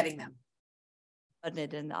they are getting them.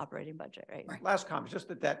 Funded in the operating budget, right? Last comment, just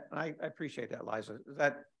that, and I appreciate that, Liza,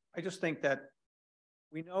 that I just think that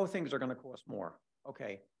we know things are going to cost more.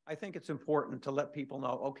 Okay. I think it's important to let people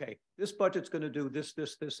know, okay, this budget's going to do this,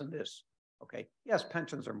 this, this, and this. Okay. Yes,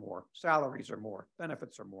 pensions are more, salaries are more,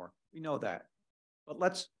 benefits are more. We know that. But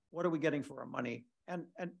what are we getting for our money? And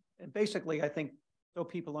basically, I think so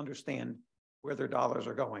people understand where their dollars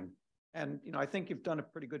are going. And, I think you've done a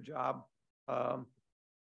pretty good job.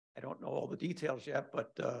 I don't know all the details yet,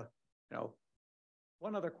 but,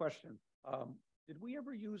 one other question. Did we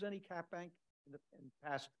ever use any cap bank in the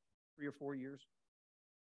past 3 or 4 years?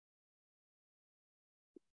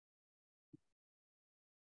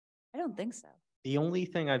 I don't think so. The only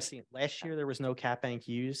thing I've seen last year, there was no cap bank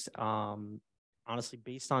used. Honestly,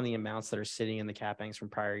 based on the amounts that are sitting in the cap banks from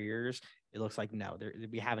prior years, it looks like no,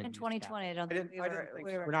 we haven't. In used cap 2020, I don't think I didn't think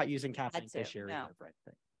so. We're not using cap had bank this to, year. no.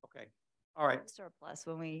 either. Okay. All right. Surplus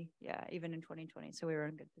when even in 2020. So we were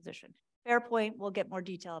in good position. Fair point. We'll get more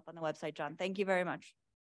detail up on the website, John. Thank you very much.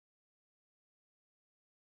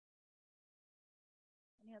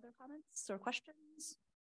 Any other comments or questions?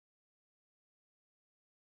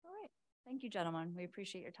 All right. Thank you, gentlemen. We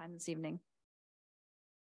appreciate your time this evening.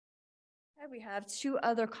 Okay, we have 2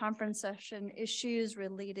 other conference session issues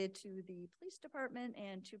related to the police department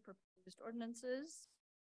and 2 proposed proposed ordinances.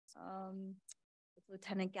 If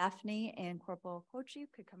Lieutenant Gaffney and Corporal Kochi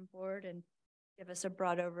could come forward and give us a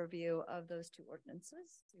broad overview of those two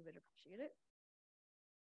ordinances, we would appreciate it.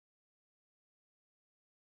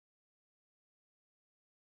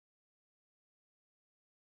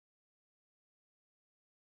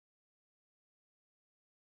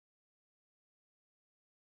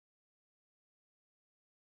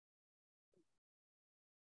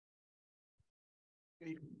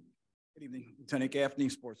 Good evening, Lieutenant Gaffney,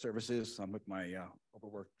 Sports Services. I'm with my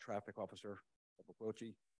overworked traffic officer, Corporal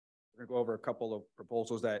Kochi. We're gonna go over a couple of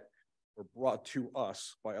proposals that were brought to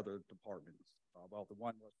us by other departments. Well, the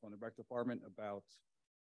one was from the rec department about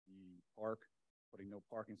the park, putting no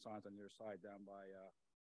parking signs on their side down by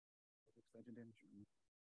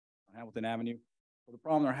on Hamilton Avenue. Well, the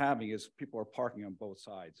problem they're having is people are parking on both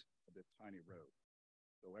sides of this tiny road.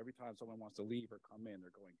 So every time someone wants to leave or come in,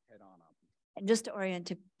 they're going head on them. And just to orient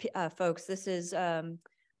to folks, this is on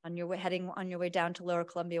your way, heading on your way down to Lower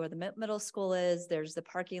Columbia where the middle school is. There's the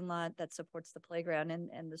parking lot that supports the playground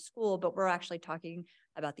and the school, but we're actually talking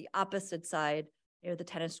about the opposite side near the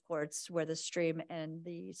tennis courts where the stream and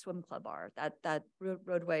the swim club are. That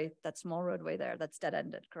roadway, that small roadway there, that's dead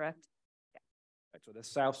ended, correct? Yeah. Right, so the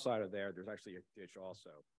south side of there's actually a ditch also.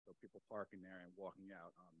 So people parking there and walking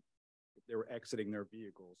out. If they were exiting their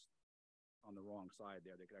vehicles on the wrong side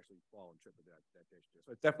there, they could actually fall and trip with that ditch.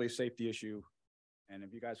 So it's definitely a safety issue. And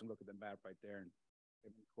if you guys can look at the map right there and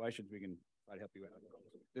have any questions, we can try to help you out.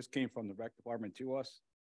 This came from the rec department to us.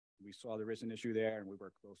 We saw there is an issue there and we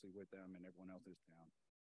work closely with them and everyone else in this town.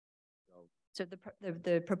 So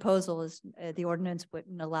the proposal is the ordinance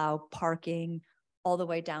wouldn't allow parking all the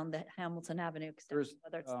way down the Hamilton Avenue extension,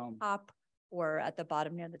 whether it's the top or at the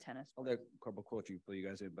bottom near the tennis. I'll let Corporal Kochi pull you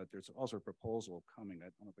guys in, but there's also a proposal coming.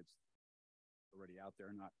 I don't know if it's already out there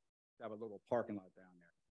or not, to have a little parking lot down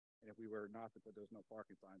there. And if we were not to put those no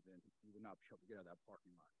parking signs in, we would not be able to get out of that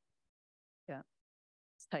parking lot. Yeah,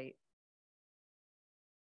 it's tight.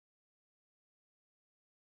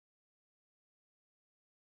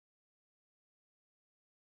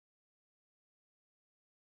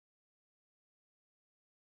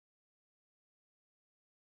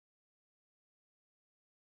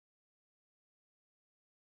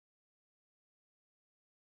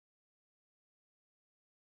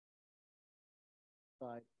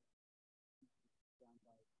 Side, down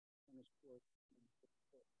by tennis court and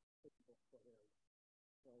pickleball court area.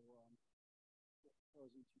 So we're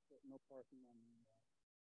proposing to put no parking on the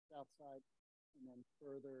south side, and then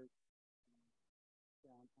further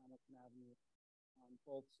down Hamilton Avenue on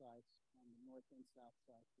both sides, on the north and south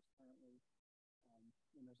side. Because currently,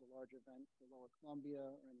 when there's a large event for Lower Columbia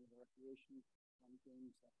or any of the recreation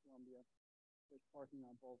games at Columbia, there's parking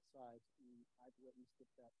on both sides, and I've witnessed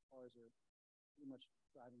that cars are pretty much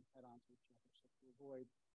driving head on to each other. So to avoid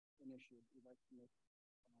an issue, we'd like to make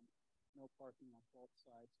no parking on both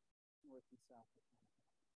sides, north and south.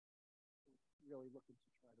 We're really looking to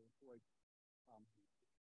try to avoid.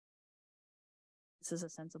 This is a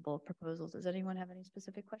sensible proposal. Does anyone have any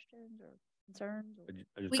specific questions or concerns?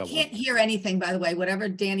 We can't hear anything, by the way. Whatever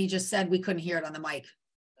Danny just said, we couldn't hear it on the mic.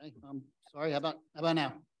 Okay, sorry. How about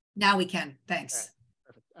now? Now we can. Thanks.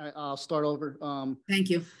 Perfect. I'll start over. Thank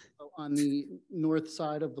you. On the north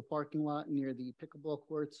side of the parking lot near the pickleball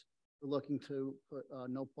courts, we're looking to put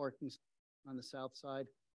no parking on the south side.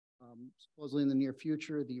 Supposedly in the near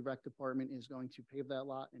future, the rec department is going to pave that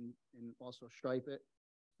lot and also stripe it.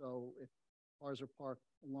 So if cars are parked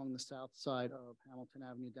along the south side of Hamilton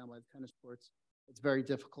Avenue down by the tennis courts, it's very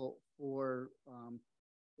difficult for,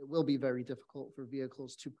 it will be very difficult for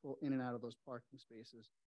vehicles to pull in and out of those parking spaces.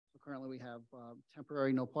 So currently we have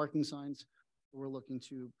temporary no parking signs. We're looking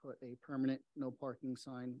to put a permanent no parking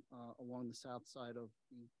sign along the south side of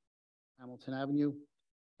the Hamilton Avenue.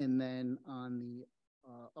 And then on the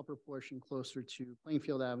upper portion closer to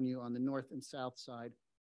Plainfield Avenue on the north and south side,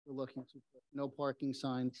 we're looking to put no parking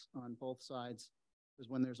signs on both sides. Because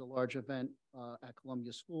when there's a large event at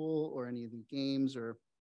Columbia School or any of the games or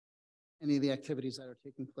any of the activities that are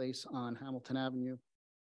taking place on Hamilton Avenue,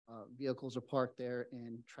 vehicles are parked there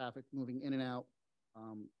and traffic moving in and out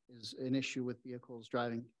is an issue with vehicles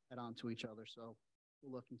driving head on to each other. So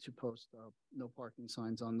we're looking to post no parking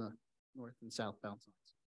signs on the north and southbound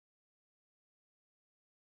signs.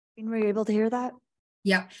 Were you able to hear that?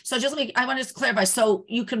 Yeah. So just I want to clarify. So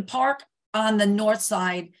you can park on the north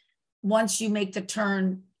side once you make the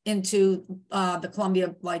turn into the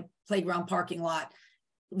Columbia playground parking lot.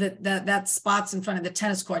 That spots in front of the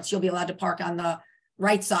tennis courts. You'll be allowed to park on the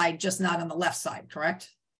right side, just not on the left side. Correct?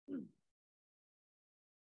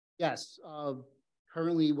 Yes.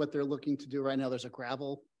 Currently, what they're looking to do right now, there's a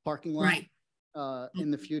gravel parking lot. Right.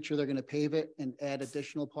 In the future, they're gonna pave it and add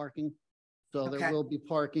additional parking. So Okay. there will be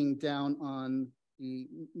parking down on the,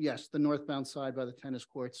 yes, the northbound side by the tennis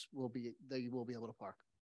courts they will be able to park.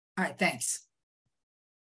 All right, thanks.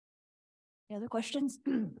 Any other questions?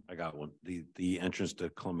 I got one. The entrance to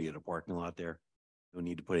Columbia, the parking lot there. Don't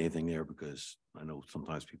need to put anything there because I know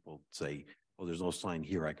sometimes people say, oh, there's no sign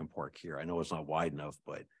here. I can park here. I know it's not wide enough,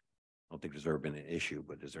 but I don't think there's ever been an issue,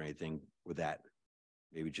 but is there anything with that?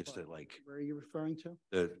 Maybe just to like Where are you referring to?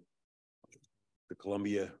 the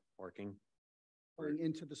Columbia parking Going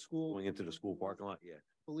into the school? going into the school parking lot? Yeah.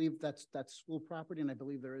 I believe that's school property, and I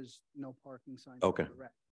believe there is no parking sign. Okay.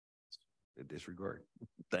 Correct. Disregard.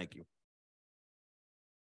 Thank you.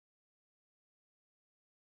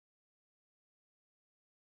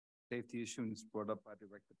 Safety issues brought up by the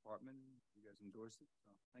rec department. You guys endorse it.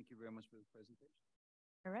 So thank you very much for the presentation.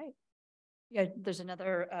 All right. Yeah, there's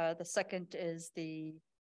another, the second is the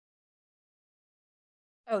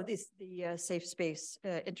safe space,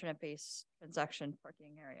 internet-based transaction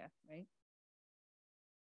parking area, right?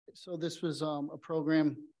 So this was a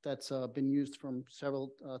program that's been used from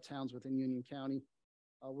several towns within Union County.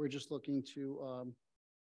 We're just looking to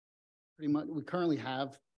pretty much, we currently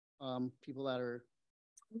have people that are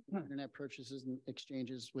internet purchases and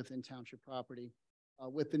exchanges within township property.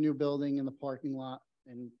 With the new building and the parking lot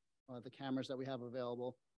and the cameras that we have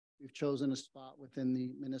available, we've chosen a spot within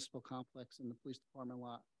the municipal complex in the police department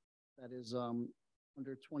lot that is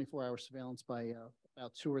under 24-hour surveillance by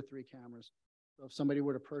about 2 or 3 cameras. So if somebody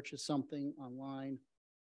were to purchase something online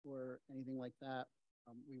or anything like that,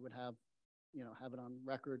 we would have it on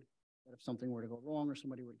record that if something were to go wrong or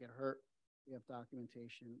somebody would get hurt, we have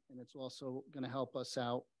documentation. And it's also going to help us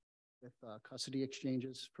out with custody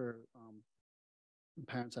exchanges for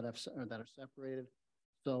parents that are separated.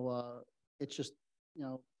 So it's just,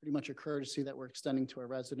 pretty much a courtesy that we're extending to our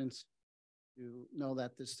residents to know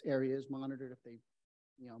that this area is monitored if they,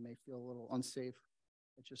 may feel a little unsafe.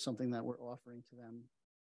 It's just something that we're offering to them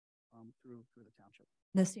through the township.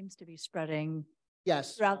 This seems to be spreading.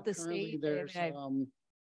 Yes. Throughout the currently state. There's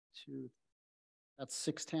that's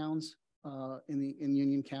 6 towns in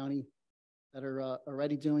Union County that are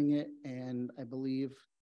already doing it, and I believe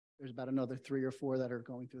there's about another 3 or 4 that are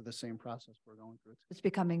going through the same process we're going through. It's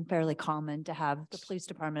becoming fairly common to have the police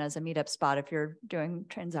department as a meetup spot if you're doing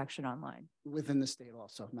transaction online. Within the state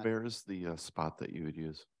also. Where is the spot that you would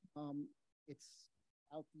use? It's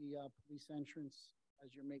out the police entrance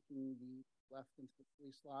as you're making the left into the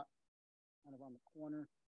police lot, kind of on the corner.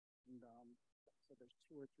 And so there's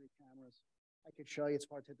 2 or 3 cameras. I could show you, it's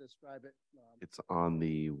hard to describe it. It's on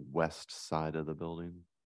the west side of the building.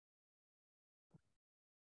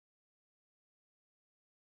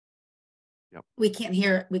 Yep. We can't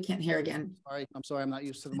hear again. I'm sorry, I'm not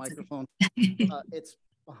used to the microphone. It's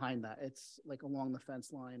behind that. It's like along the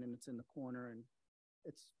fence line and it's in the corner, and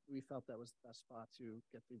we felt that was the best spot to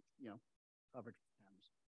get the, coverage cameras.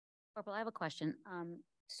 Corporal, I have a question.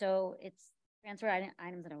 So it's transfer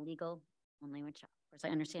items that are legal only, which of course I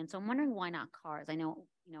understand. So I'm wondering why not cars? I know,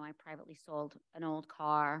 I privately sold an old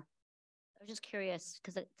car. I was just curious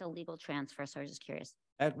because it's a legal transfer. So I was just curious.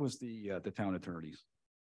 That was the town attorneys.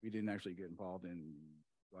 We didn't actually get involved in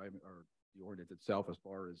driving or the ordinance itself as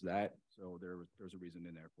far as that. So there's a reason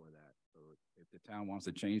in there for that. So if the town wants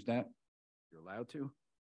to change that, you're allowed to.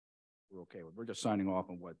 We're okay with. We're just signing off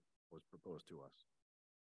on what was proposed to us.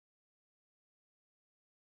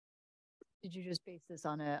 Did you just base this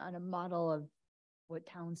on a model of what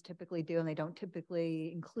towns typically do, and they don't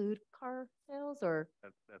typically include car sales, or?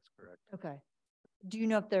 That's correct. Okay. Do you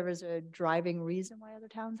know if there was a driving reason why other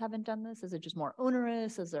towns haven't done this? Is it just more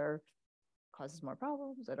onerous? Causes more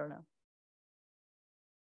problems? I don't know.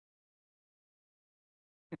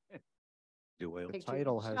 The Take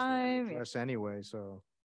title too has much the time, yeah. address anyway, so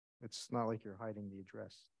it's not like you're hiding the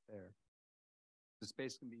address there. The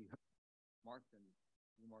space can be marked and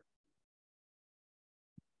remarked.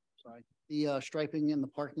 Sorry. The striping in the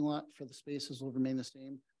parking lot for the spaces will remain the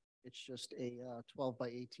same. It's just a 12 by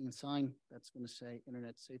 18 sign that's going to say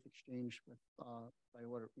Internet Safe Exchange with by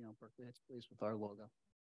order, Berkeley Heights Police with our logo.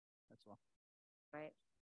 That's all. Right.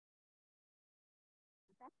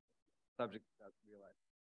 Subject to realize.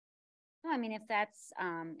 No, I mean, if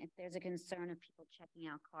there's a concern of people checking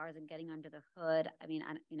out cars and getting under the hood, I mean,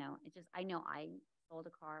 I know I sold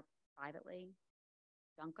a car privately,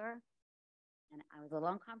 junker, and I was a little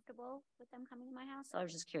uncomfortable with them coming to my house. So I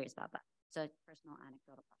was just curious about that. So personal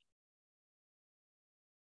anecdotal question.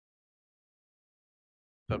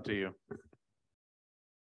 It's up to you. Does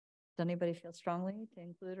anybody feel strongly to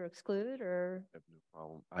include or exclude, or? I have no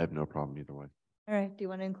problem. I have no problem either way. All right, do you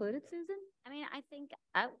want to include it, Susan? I mean, I think,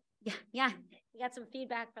 yeah, we got some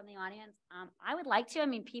feedback from the audience. I would like to, I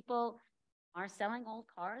mean, people are selling old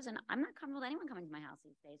cars and I'm not comfortable with anyone coming to my house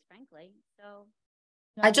these days, frankly, so.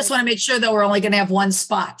 I just want to make sure that we're only going to have one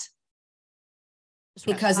spot. Just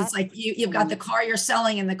one Because spot? it's like you've got the car you're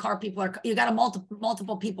selling and the car people are, you got a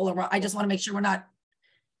multiple people around. I just want to make sure we're not,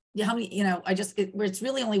 yeah, how many, where it's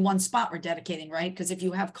really only one spot we're dedicating, right? Because if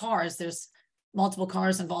you have cars, there's multiple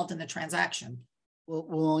cars involved in the transaction.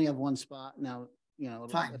 We'll only have one spot now,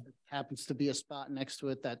 Fine. if it happens to be a spot next to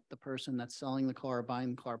it that the person that's selling the car or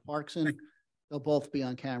buying the car parks in, they'll both be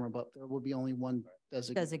on camera, but there will be only one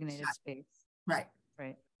Designated space. Right.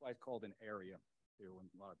 Right. Why it's called an area too, and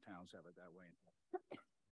a lot of towns have it that way.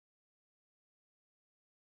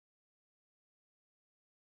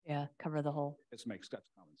 Yeah, cover the whole. This makes steps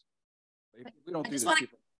common. If we don't do just this, wanna-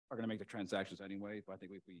 people are gonna make the transactions anyway, but I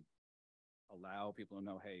think if we allow people to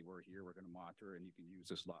know, hey, we're here, we're gonna monitor, and you can use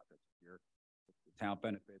this lot that's here. The town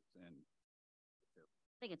benefits and.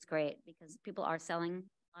 I think it's great because people are selling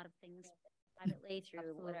a lot of things privately through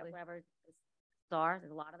Absolutely. whatever the stars.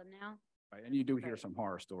 There's a lot of them now. Right, and you do hear Right. some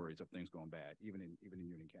horror stories of things going bad, even in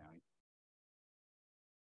Union County.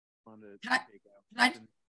 Want to Can I- take out can I- something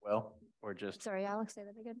Well, or just Sorry, Alex, say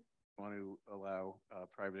that again. want to allow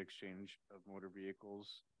private exchange of motor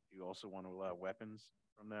vehicles? Do you also want to allow weapons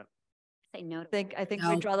from that? Say no. I think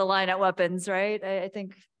No. we draw the line at weapons, right? I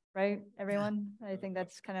think, right, everyone? I think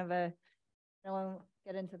that's kind of I don't want to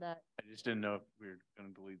get into that. I just didn't know if we were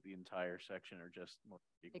going to delete the entire section or just motor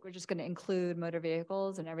I think vehicles. we're just going to include motor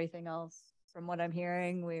vehicles and everything else. From what I'm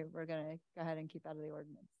hearing, we're going to go ahead and keep out of the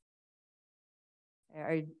ordinance.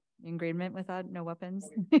 Are you in agreement with that? No weapons?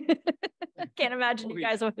 Can't imagine you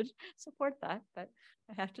guys would support that, but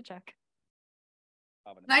I have to check.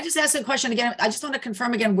 Can I just ask a question again? I just want to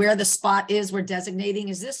confirm again where the spot is we're designating.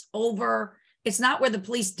 Is this over? It's not where the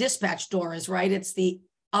police dispatch door is, right? It's the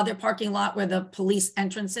other parking lot where the police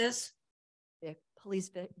entrance is? The police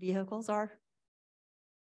vehicles are?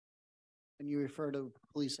 When you refer to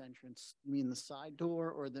police entrance, you mean the side door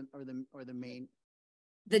or the main?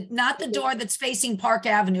 Not the door that's facing Park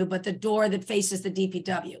Avenue, but the door that faces the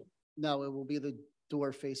DPW. No, it will be the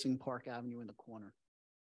door facing Park Avenue in the corner.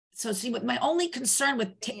 So see, what my only concern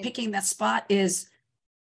with picking that spot is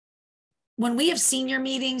when we have senior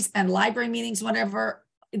meetings and library meetings, whatever,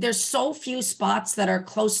 there's so few spots that are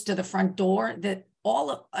close to the front door that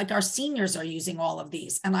like our seniors are using all of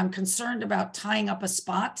these. And I'm concerned about tying up a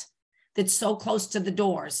spot that's so close to the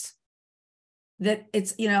doors that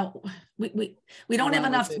it's, we don't have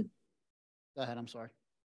enough. Go ahead, I'm sorry.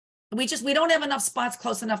 We don't have enough spots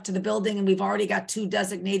close enough to the building, and we've already got 2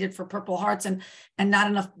 designated for Purple Hearts and not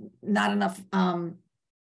enough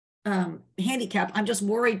handicap. I'm just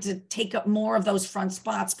worried to take up more of those front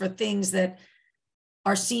spots for things that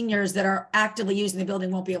our seniors that are actively using the building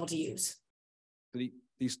won't be able to use.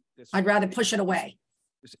 I'd rather push it away.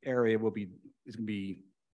 This area is going to be,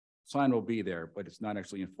 sign will be there, but it's not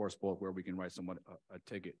actually enforceable where we can write someone a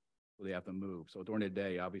ticket where they have to move. So during the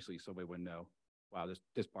day, obviously somebody would know, wow,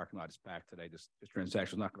 this parking lot is packed today. This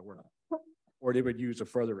transaction is not going to work. Or they would use a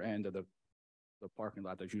further end of the parking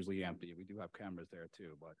lot that's usually empty. We do have cameras there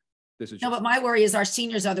too, but this is No, but my worry is our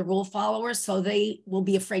seniors are the rule followers, so they will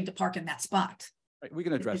be afraid to park in that spot. Right, we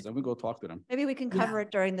can address them. We go talk to them. Maybe we can cover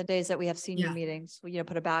it during the days that we have senior Yeah. meetings. We,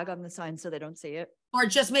 put a bag on the sign so they don't see it. Or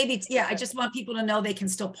just maybe, I just want people to know they can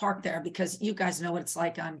still park there because you guys know what it's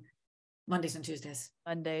like on Mondays and Tuesdays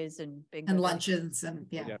Mondays and bingo and days. luncheons and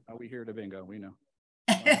yeah. We hear the bingo, we know.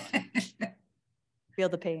 Feel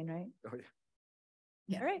the pain, right? Oh, yeah.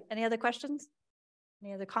 Yeah. All right. Any other questions?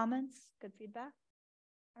 Any other comments? Good feedback?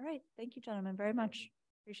 All right. Thank you, gentlemen, very much.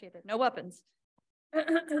 Appreciate it. No weapons.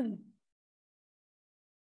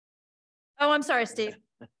 Oh, I'm sorry, Steve.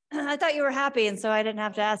 I thought you were happy, and so I didn't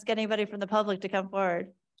have to ask anybody from the public to come forward.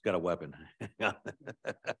 He's got a weapon.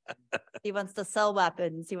 He wants to sell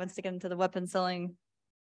weapons. He wants to get into the weapon selling.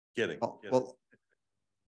 Kidding. Well,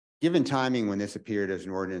 given timing when this appeared as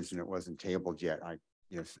an ordinance and it wasn't tabled yet, I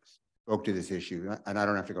spoke to this issue, and I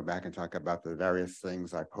don't have to go back and talk about the various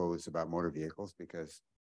things I posed about motor vehicles because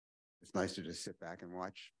it's nice to just sit back and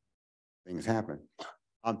watch things happen.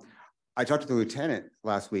 I talked to the lieutenant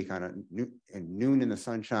last week on noon in the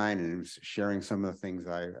sunshine and was sharing some of the things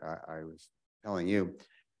I was telling you.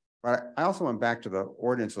 But I also went back to the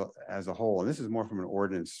ordinance as a whole, and this is more from an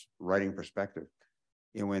ordinance writing perspective.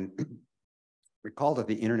 When we called it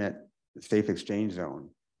the Internet Safe Exchange Zone,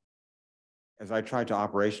 as I tried to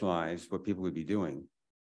operationalize what people would be doing,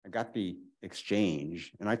 I got the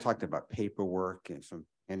exchange, and I talked about paperwork and some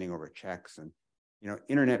handing over checks and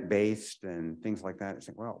internet based and things like that. I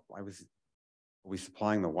said, well, are we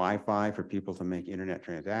supplying the Wi-Fi for people to make internet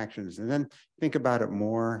transactions? And then think about it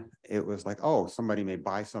more. It was like, oh, somebody may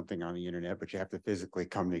buy something on the internet, but you have to physically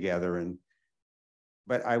come together. And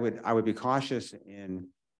but I would be cautious in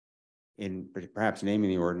perhaps naming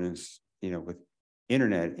the ordinance, with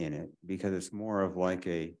internet in it, because it's more of like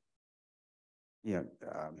a,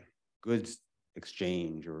 goods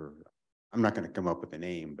exchange, or I'm not going to come up with a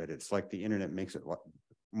name, but it's like the internet makes it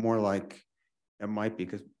more like it might be,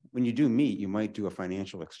 because when you do meet, you might do a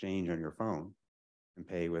financial exchange on your phone and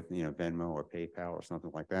pay with, Venmo or PayPal or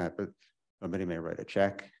something like that. But somebody may write a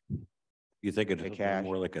check. You think it's cash.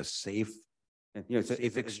 more like a safe, And,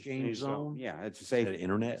 it's exchange zone? Yeah, it's a safe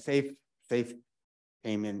internet? safe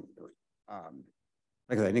payment.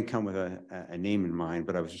 Like I said, I didn't come with a name in mind,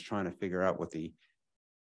 but I was just trying to figure out what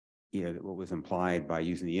what was implied by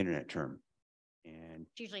using the internet term. And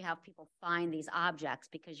It's usually how people find these objects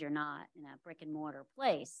because you're not in a brick and mortar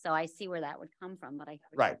place. So I see where that would come from, but I.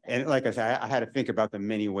 right. And like I said, I had to think about the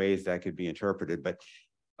many ways that could be interpreted, but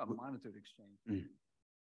Monitored exchange.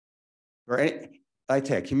 or like I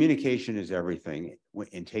said, communication is everything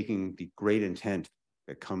in taking the great intent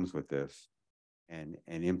that comes with this and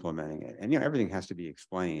implementing it. And everything has to be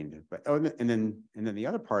explained. But and then the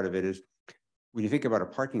other part of it is when you think about a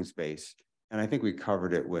parking space, and I think we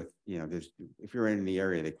covered it with, there's, if you're in the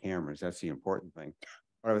area of the cameras, that's the important thing.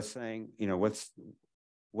 But I was saying, what's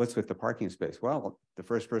with the parking space? Well, the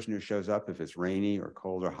first person who shows up, if it's rainy or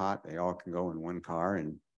cold or hot, they all can go in one car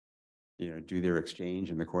and, do their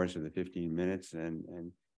exchange in the course of the 15 minutes.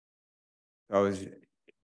 And I was,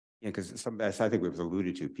 because as I think it was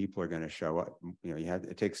alluded to, people are going to show up.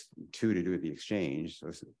 It takes two to do the exchange.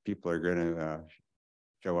 So people are going to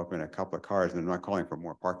show up in a couple of cars, and they're not calling for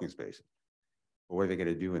more parking spaces. But what are they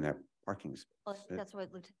going to do in that parking space? Well, I think that's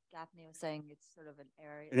what Lieutenant Gaffney was saying. It's sort of an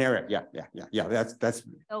area. An area, yeah. That's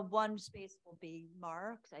So one space will be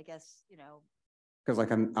marked, I guess, because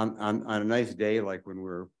like on a nice day, like when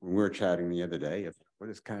we were chatting the other day, if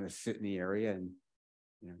we'll just kind of sit in the area and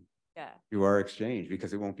do our exchange,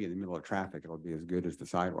 because it won't be in the middle of traffic. It'll be as good as the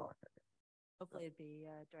sidewalk. Hopefully it'd be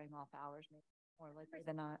during off hours, maybe more likely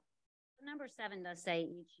than not. Number 7 does say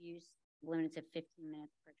each use limited to 15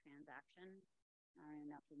 minutes per transaction. I don't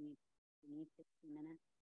know if you need 15 minutes.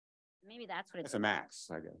 Maybe that's what it's. That's a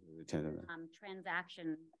max, I guess.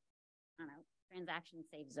 Transaction, I don't know, transaction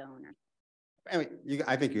safe zone or. Anyway,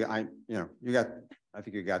 I think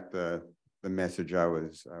you got the message I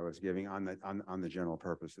was giving on the general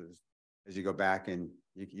purposes. As you go back and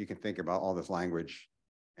you can think about all this language,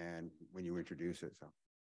 and when you introduce it, so.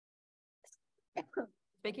 It's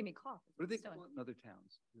making me cough. What do they call it in other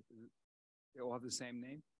towns? They all have the same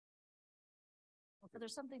name? Well,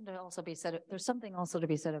 there's something to also be said. There's something also to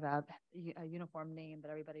be said about a uniform name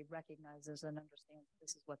that everybody recognizes and understands.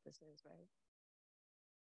 This is what this is, right?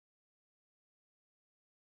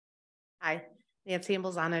 Hi, Nancy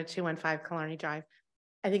Bolzano, 215 Killarney Drive.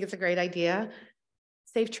 I think it's a great idea.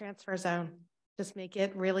 Safe transfer zone. Just make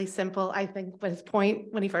it really simple. I think but his point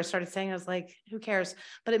when he first started saying, I was like, who cares?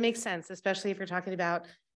 But it makes sense, especially if you're talking about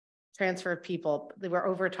transfer of people. We're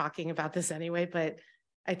over talking about this anyway, but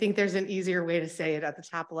I think there's an easier way to say it at the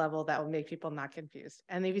top level that will make people not confused.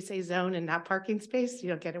 And if you say zone and not parking space, you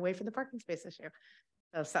don't get away from the parking space issue.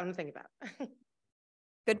 So something to think about.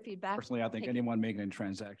 Good feedback. Personally, I think anyone making a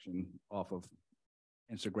transaction off of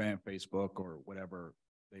Instagram, Facebook, or whatever,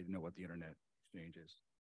 they know what the internet exchange is.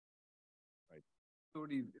 Right.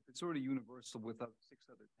 If it's already universal with 6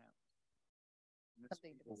 other towns.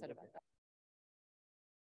 Something to be said about that.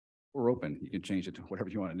 We're open. You can change it to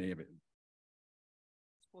whatever you want to name it.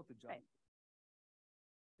 The John. Right.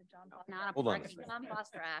 The John Not a Hold on a parking, second. John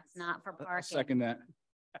Foster Act, not for I'll parking. second that.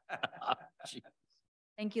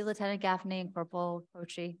 Thank you, Lieutenant Gaffney and Corporal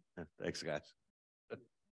Cochi. Thanks, guys.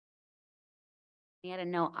 He had a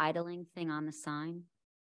no idling thing on the sign.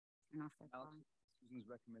 I don't know if that's Alex, fine. Susan's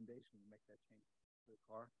recommendation to make that change to the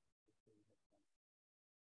car.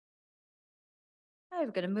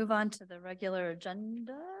 I'm going to move on to the regular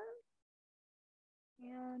agenda.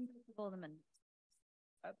 And pull them in.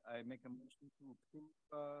 I make a motion to approve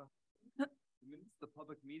the minutes of the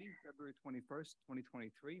public meeting, February 21st,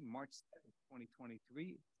 2023, March 7th,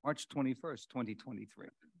 2023, March 21st, 2023.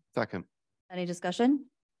 Second. Any discussion?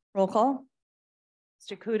 Roll call.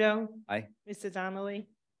 Mr. Kudo. Aye. Mr. Donnelly.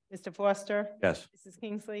 Mr. Foster. Yes. Mrs.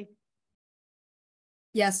 Kingsley.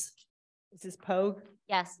 Yes. Mrs. Pogue.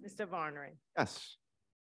 Yes. Mr. Varnering. Yes.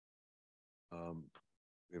 We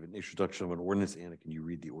have an introduction of an ordinance. Anna, can you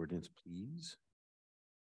read the ordinance, please?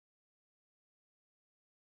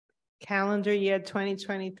 Calendar year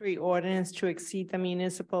 2023 ordinance to exceed the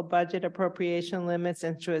municipal budget appropriation limits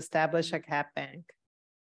and to establish a cap bank.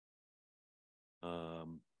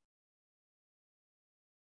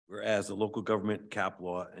 Whereas the local government cap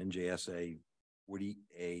law NJSA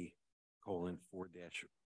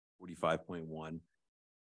 40A:4-45.1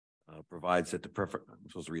 provides that the prefer, I'm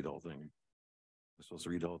supposed to read the whole thing. I'm supposed to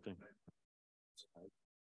read the whole thing.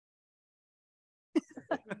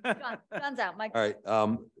 John's out, Mike. All right,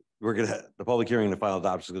 the public hearing and the final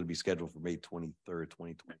adoption is going to be scheduled for May 23rd,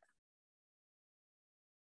 2020.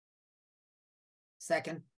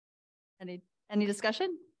 Second. Any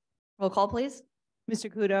discussion? Roll call, please.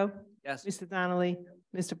 Mr. Kudo. Yes. Mr. Donnelly,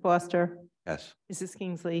 Mr. Foster, Yes. Mrs.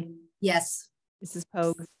 Kingsley, Yes. Mrs.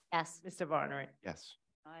 Pogue, Yes. Mr. Varnering. Yes.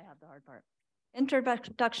 I have the hard part.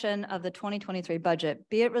 Introduction of the 2023 budget.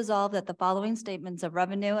 Be it resolved that the following statements of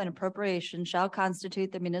revenue and appropriation shall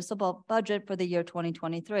constitute the municipal budget for the year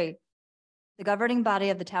 2023. The governing body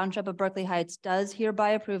of the Township of Berkeley Heights does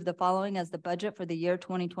hereby approve the following as the budget for the year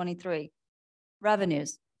 2023.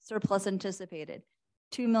 Revenues, surplus anticipated,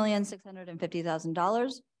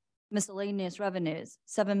 $2,650,000. Miscellaneous revenues,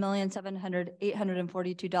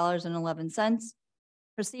 $7,842.11.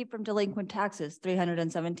 Received from delinquent taxes,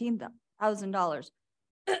 $317,000.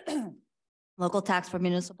 Local tax for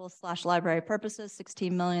municipal/library purposes,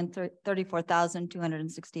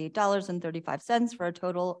 $16,034,268.35 for a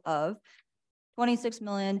total of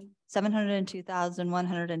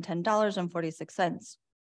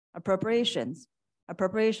 $26,702,110.46.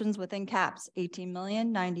 Appropriations within caps,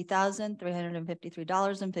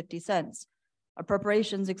 $18,090,353.50.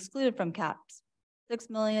 Appropriations excluded from caps,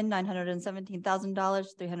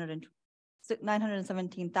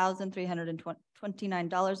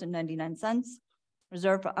 $917,329.99.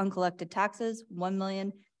 Reserve for uncollected taxes,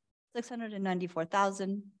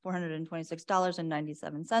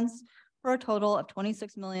 $1,694,426.97 for a total of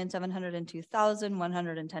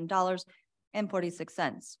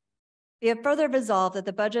 $26,702,110.46. Be it further resolved that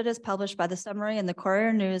the budget is published by the summary in the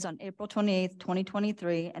Courier News on April 28th,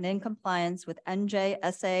 2023, and in compliance with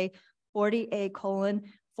NJSA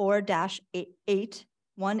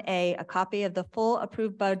 40A:4-8(1)A, a copy of the full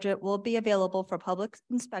approved budget will be available for public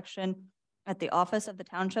inspection at the office of the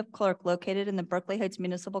Township Clerk located in the Berkeley Heights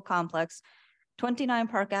Municipal Complex, 29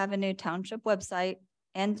 Park Avenue, Township website,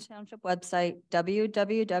 and Township website,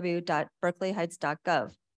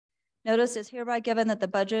 www.berkeleyheights.gov. Notice is hereby given that the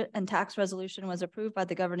budget and tax resolution was approved by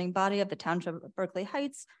the governing body of the Township of Berkeley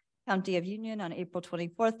Heights, County of Union on April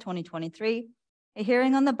 24th, 2023. A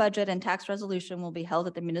hearing on the budget and tax resolution will be held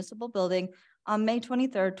at the municipal building on May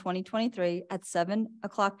 23rd, 2023 at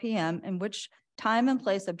 7:00 p.m. in which time and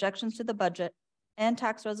place objections to the budget and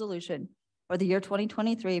tax resolution for the year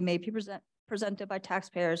 2023 may be presented by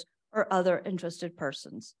taxpayers or other interested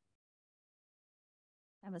persons.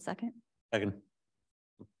 Have a second? Second.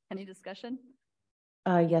 Any discussion?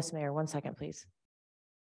 Yes, Mayor, 1 second, please.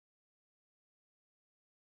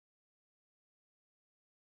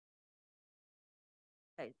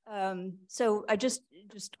 Okay, so I just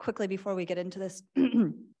quickly before we get into this,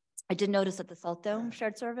 I did notice that the Salt Dome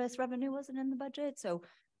shared service revenue wasn't in the budget, so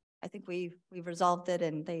I think we've resolved it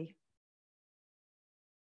and they.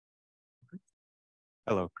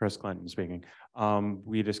 Hello, Chris Clinton speaking.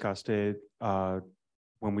 We discussed it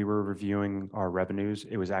when we were reviewing our revenues.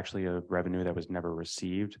 It was actually a revenue that was never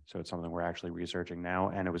received. So it's something we're actually researching now.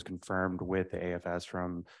 And it was confirmed with the AFS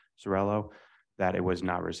from Sorello that it was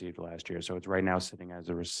not received last year. So it's right now sitting as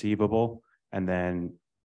a receivable. And then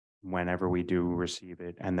whenever we do receive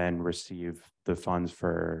it and then receive the funds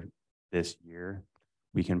for this year,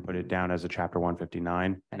 we can put it down as a Chapter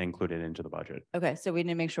 159 and include it into the budget. Okay, so we need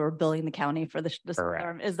to make sure we're billing the county for this Correct.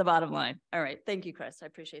 term is the bottom line. All right, thank you, Chris. I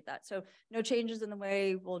appreciate that. So no changes in the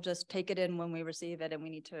way, we'll just take it in when we receive it and we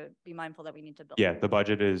need to be mindful that we need to bill. Yeah, the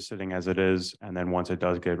budget is sitting as it is. And then once it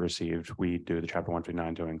does get received, we do the Chapter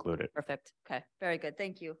 159 to include it. Perfect. Okay, very good.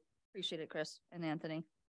 Thank you. Appreciate it, Chris and Anthony.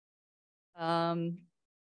 Did I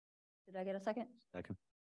get a second? Second.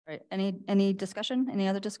 All right, any discussion? Any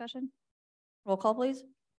other discussion? Roll call, please.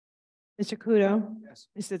 Mr. Kudo. Yes.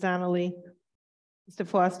 Mr. Donnelly, Mr.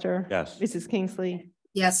 Foster. Yes. Mrs. Kingsley,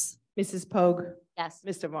 Yes. Mrs. Pogue, Yes.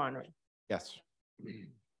 Mr. Varnering. Yes. And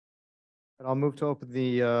I'll move to open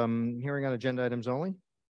the hearing on agenda items only.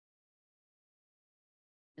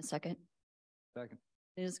 A second. Second.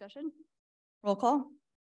 Any discussion? Roll call.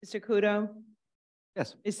 Mr. Kudo.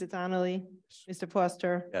 Yes. Mr. Donnelly, Mr.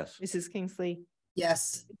 Foster. Yes. Mrs. Kingsley,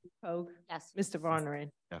 Yes. Mrs. Pogue, Yes. Mr.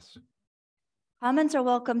 Varnering. Yes. Comments are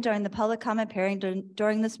welcome during the public comment period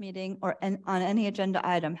during this meeting or on any agenda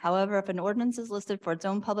item. However, if an ordinance is listed for its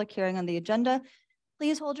own public hearing on the agenda,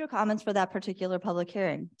 Please hold your comments for that particular public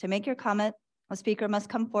hearing. To make your comment, a speaker must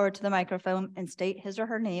come forward to the microphone and state his or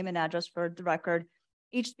her name and address for the record.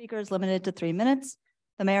 Each speaker is limited to 3 minutes.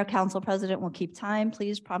 The mayor, council president will keep time.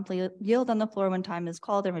 Please promptly yield on the floor when time is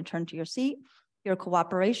called and return to your seat. Your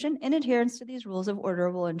cooperation and adherence to these rules of order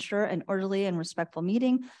will ensure an orderly and respectful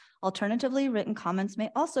meeting. Alternatively, written comments may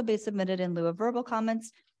also be submitted in lieu of verbal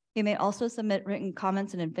comments. You may also submit written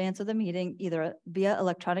comments in advance of the meeting, either via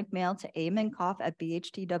electronic mail to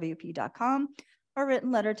aimandcough@bhtwp.com or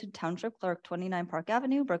written letter to Township Clerk, 29 Park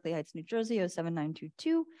Avenue, Berkeley Heights, New Jersey,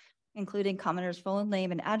 07922, including commenter's full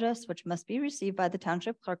name and address, which must be received by the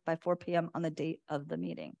Township Clerk by 4 p.m. on the date of the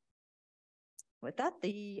meeting. With that,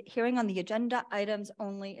 the hearing on the agenda items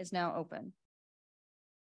only is now open.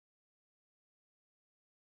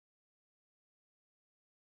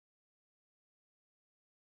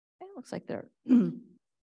 It looks like there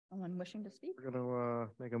someone wishing to speak. We're gonna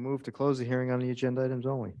make a move to close the hearing on the agenda items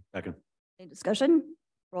only. Second. Any discussion?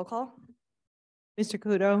 Roll call. Mr.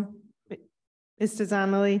 Kudo, Mr.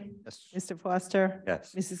 Donnelly, Yes. Mr. Foster,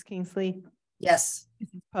 Yes. Mrs. Kingsley, Yes.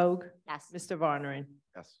 Mrs. Pogue, Yes. Mr. Varneren.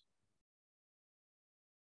 Yes.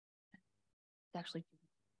 Actually,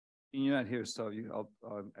 You're not here, so I move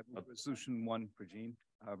resolution 1 for Jean.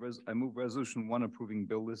 I move resolution 1 approving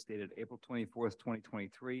bill list dated April 24th,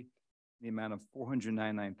 2023, in the amount of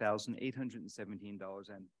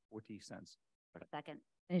 $499,817.40. Second.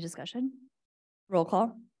 any discussion? Roll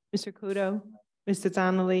call. Mr. Kudo, Mr.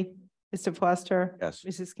 Donnelly, Mr. Foster. Yes.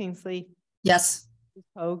 Mrs. Kingsley, Yes. Mrs.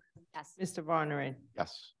 Pogue, Yes. Mr. Varneren.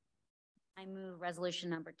 Yes. I move resolution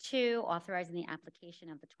number 2, authorizing the application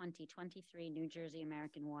of the 2023 New Jersey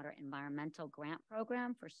American Water Environmental Grant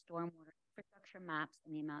Program for stormwater infrastructure maps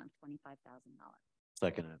in the amount of $25,000.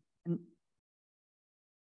 Second.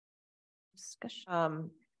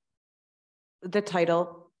 Discussion. The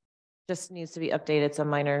title just needs to be updated. It's a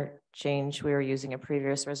minor change. We were using a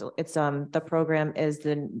previous the program is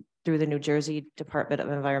through the New Jersey Department of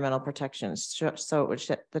Environmental Protection. So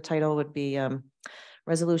the title would be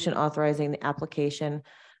resolution authorizing the application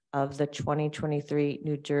of the 2023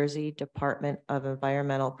 New Jersey Department of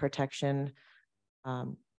Environmental Protection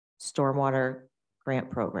stormwater grant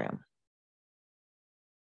program.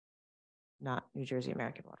 Not New Jersey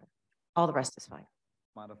American Water. All the rest is fine.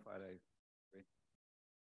 Modified, I agree.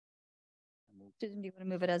 Susan, do you want to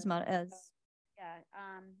move it as Yeah,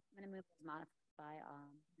 I'm going to move as modified by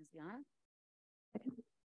Ms. Viana.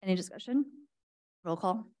 any discussion? Roll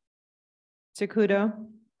call. Mr. Kudo.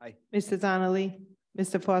 Aye. Mr. Donnelly,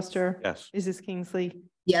 Mr. Foster. Yes. Mrs. Kingsley,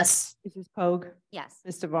 Yes. Mrs. Pogue, Yes.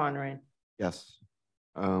 Mr. Varneren. Yes.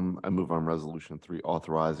 I move on resolution 3,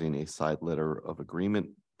 authorizing a side letter of agreement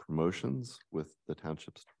promotions with the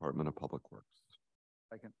Township's Department of Public Works.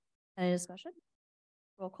 Second. Any discussion?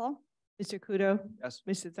 Roll call. Mr. Kudo, Yes.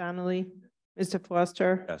 Mr. Donnelly, Mr.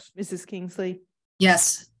 Foster. Yes. Mrs. Kingsley,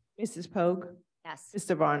 Yes. Mrs. Pogue, Yes.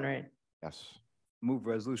 Mr. Varneren. Yes. Move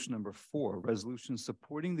resolution number 4, resolution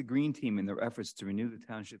supporting the Green Team in their efforts to renew the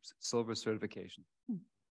township's silver certification.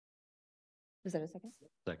 Is that a second?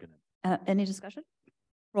 Second. Any discussion?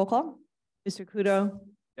 Roll call. Mr. Kudo,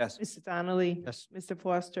 Yes. Mr. Donnelly. Yes. Mr.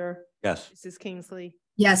 Foster, Yes. Mrs. Kingsley,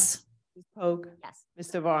 Yes. Mrs. Pogue, Yes.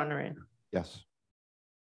 Mr. Varneren. Yes.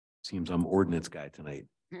 Seems I'm ordinance guy tonight.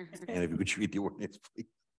 And if you would read the ordinance, please.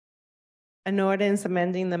 An ordinance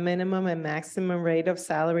amending the minimum and maximum rate of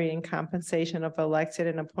salary and compensation of elected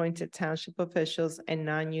and appointed township officials and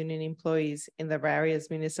non-union employees in the various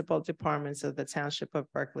municipal departments of the Township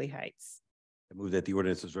of Berkeley Heights. I move that the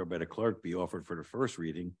ordinances read by the clerk be offered for the first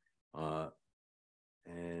reading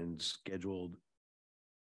and scheduled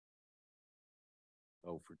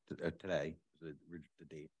for today, the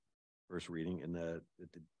date, first reading, and the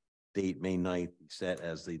date, May 9th, be set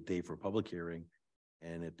as the date for public hearing,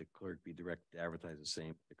 and that the clerk be directed to advertise the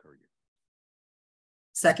same the current year.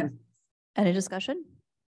 Second. Any discussion?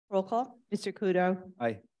 Roll call. Mr. Kudo.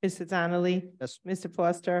 Aye. Mr. Donnelly. Yes. Mr.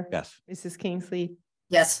 Foster. Yes. Mrs. Kingsley,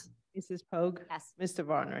 Yes. Mrs. Pogue. Yes. Mr.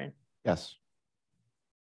 Varneren. Yes.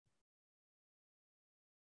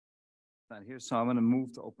 Not here, so I'm going to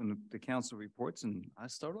move to open the council reports, and I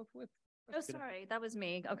start off with. Oh, sorry, that was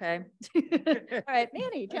me. Okay. All right,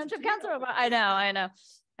 Manny, Township Council. I know.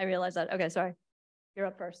 I realized that. Okay, sorry. You're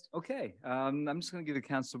up first. Okay, I'm just going to give a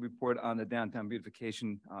council report on the downtown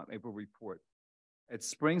beautification April report. It's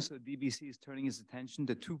spring, so DBC is turning its attention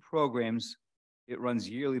to 2 programs it runs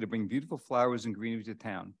yearly to bring beautiful flowers and greenery to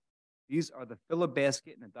town. These are the Fill a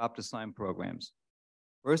Basket and Adopt a Sign programs.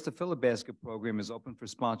 First, the Fill a Basket program is open for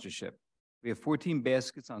sponsorship. We have 14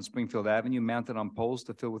 baskets on Springfield Avenue mounted on poles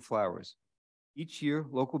to fill with flowers. Each year,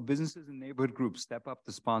 local businesses and neighborhood groups step up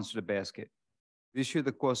to sponsor the basket. This year,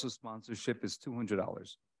 the cost of sponsorship is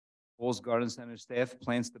 $200. Paul's Garden Center staff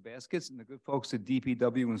plants the baskets, and the good folks at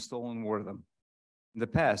DPW install and water them. In the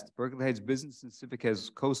past, Berkeley Heights Business and Civic has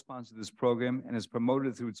co-sponsored this program and has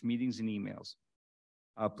promoted it through its meetings and emails.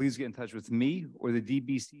 Please get in touch with me or the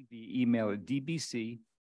DBC via email at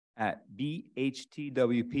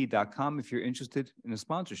dbc@bhtwp.com if you're interested in a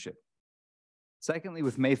sponsorship. Secondly,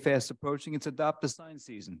 with May fast approaching, it's Adopt a Sign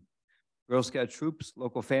season. Girl Scout troops,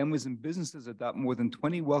 local families, and businesses adopt more than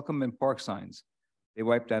 20 welcome and park signs. They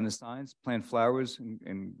wipe down the signs, plant flowers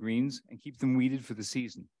and greens, and keep them weeded for the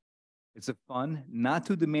season. It's a fun, not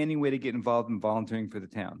too demanding way to get involved in volunteering for the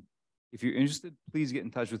town. If you're interested, please get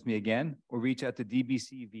in touch with me again or reach out to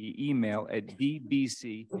DBC via email at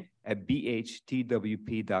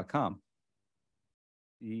dbc@bhtwp.com.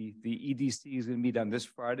 The EDC is going to meet on this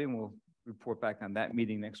Friday, and we'll report back on that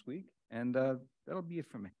meeting next week. And that'll be it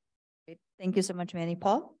for me. Great. Thank you so much, Manny.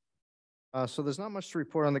 Paul? So there's not much to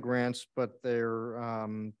report on the grants, but they're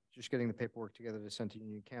just getting the paperwork together to send to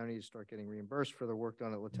Union County to start getting reimbursed for the work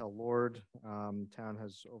done at Littell Lord. Town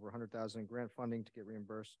has over 100,000 in grant funding to get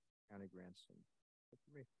reimbursed county grants.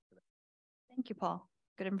 Thank you, Paul.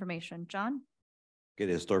 Good information. John? Okay,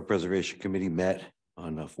 the Historic Preservation Committee met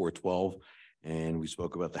on 4/12, and we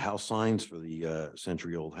spoke about the house signs for the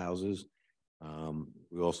century-old houses.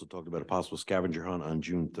 We also talked about a possible scavenger hunt on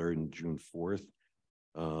June 3rd and June 4th.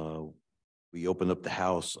 We opened up the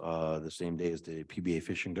house the same day as the PBA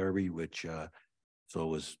Fishing Derby, which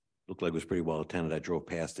looked like it was pretty well attended. I drove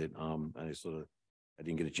past it, and I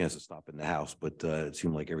didn't get a chance to stop in the house, but it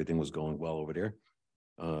seemed like everything was going well over there.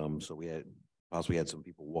 So we had some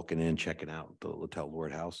people walking in, checking out the Littell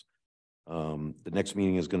Lord house. The next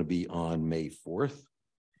meeting is going to be on May 4th.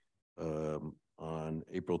 On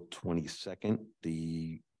April 22nd,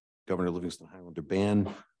 the Governor Livingston Highlander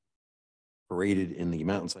Band paraded in the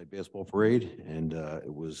Mountainside Basketball Parade, and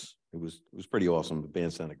it was pretty awesome. The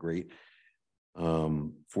band sounded great.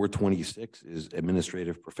 4/26 is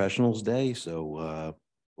Administrative Professionals Day, so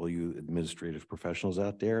all you administrative professionals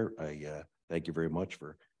out there, I thank you very much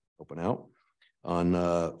for helping out. On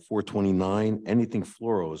 4/29, Anything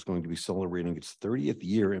Floral is going to be celebrating its 30th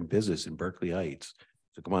year in business in Berkeley Heights.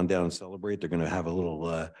 So come on down and celebrate. They're going to have a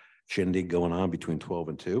little shindig going on between 12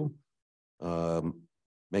 and 2.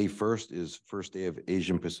 May 1st is first day of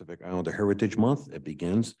Asian Pacific Islander Heritage Month. It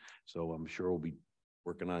begins. So I'm sure we'll be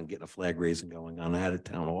working on getting a flag raising going on that at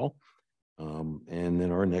Town Hall. And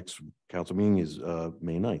then our next council meeting is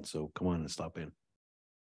May 9th. So come on and stop in.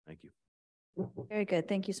 Thank you. Very good.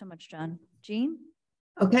 Thank you so much, John. Jean?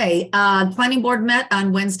 Okay, planning board met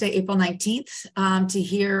on Wednesday, April 19th, to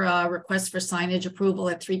hear a request for signage approval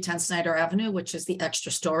at 310 Snyder Avenue, which is the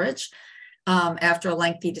extra storage. After a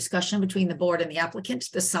lengthy discussion between the board and the applicant,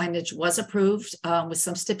 the signage was approved with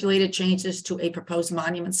some stipulated changes to a proposed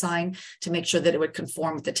monument sign to make sure that it would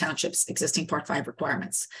conform with the township's existing Part 5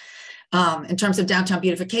 requirements. In terms of downtown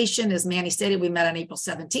beautification, as Manny stated, we met on April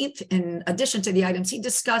 17th. In addition to the items he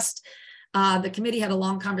discussed, the committee had a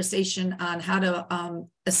long conversation on how to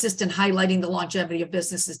assist in highlighting the longevity of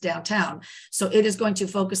businesses downtown. So it is going to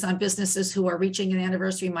focus on businesses who are reaching an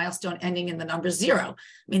anniversary milestone ending in the number 0,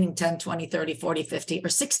 meaning 10, 20, 30, 40, 50, or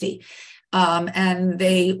 60. And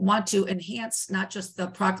they want to enhance not just the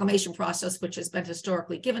proclamation process, which has been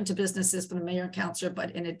historically given to businesses from the mayor and councilor,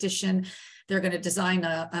 but in addition, they're going to design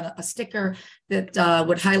a sticker that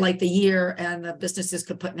would highlight the year and the businesses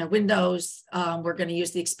could put in their windows. We're going to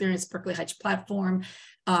use the Experience Berkeley Heights platform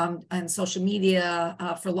and social media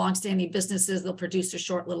for longstanding businesses. They'll produce a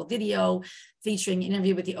short little video featuring an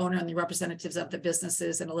interview with the owner and the representatives of the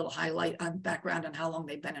businesses and a little highlight on background on how long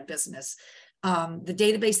they've been in business. The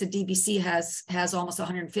database that DBC has almost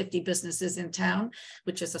 150 businesses in town,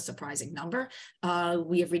 which is a surprising number.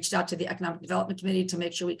 We have reached out to the Economic Development Committee to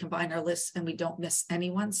make sure we combine our lists and we don't miss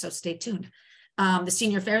anyone, so stay tuned. The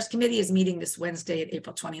Senior Affairs Committee is meeting this Wednesday at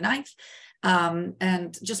April 29th.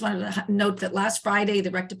 And just wanted to note that last Friday,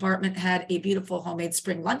 the rec department had a beautiful homemade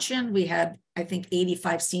spring luncheon. We had, I think,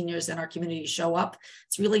 85 seniors in our community show up.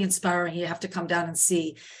 It's really inspiring. You have to come down and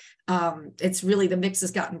see. It's really, the mix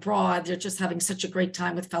has gotten broad. They're just having such a great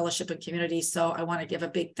time with fellowship and community. So I want to give a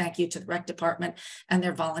big thank you to the rec department and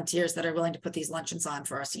their volunteers that are willing to put these luncheons on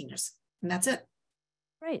for our seniors. And that's it.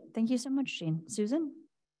 Great. Thank you so much, Jean. Susan?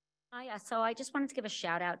 Yeah, so I just wanted to give a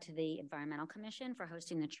shout out to the Environmental Commission for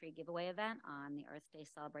hosting the tree giveaway event on the Earth Day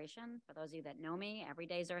celebration. For those of you that know me, every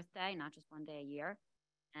day is Earth Day, not just one day a year.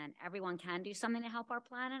 And everyone can do something to help our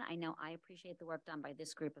planet. I know I appreciate the work done by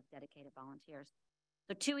this group of dedicated volunteers.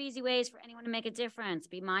 So 2 easy ways for anyone to make a difference.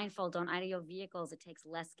 Be mindful, don't idle your vehicles. It takes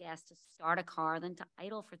less gas to start a car than to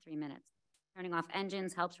idle for 3 minutes. Turning off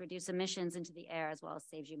engines helps reduce emissions into the air as well as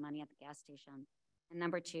saves you money at the gas station. And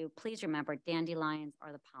number 2, please remember dandelions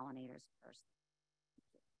are the pollinators first.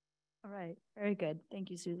 All right, very good. Thank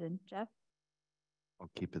you, Susan. Jeff? I'll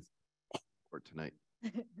keep it for tonight.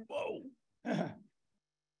 Whoa.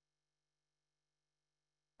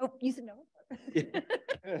 Oh, you said no?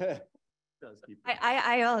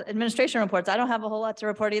 Administration reports. I don't have a whole lot to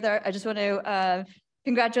report either. I just want to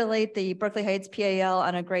congratulate the Berkeley Heights PAL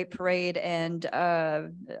on a great parade and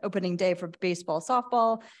opening day for baseball,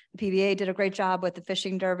 softball. The PBA did a great job with the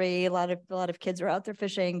fishing derby. A lot of kids are out there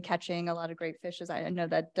fishing, catching a lot of great fishes. I know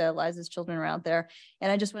that Liza's children are out there.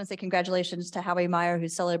 And I just want to say congratulations to Howie Meyer,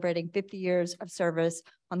 who's celebrating 50 years of service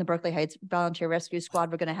on the Berkeley Heights Volunteer Rescue Squad.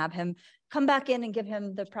 We're going to have him come back in and give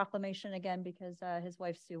him the proclamation again because his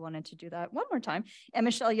wife Sue wanted to do that one more time. And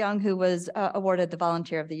Michelle Young, who was awarded the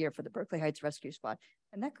Volunteer of the Year for the Berkeley Heights Rescue Squad.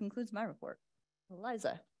 And that concludes my report.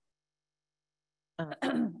 Liza.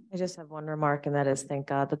 I just have one remark, and that is thank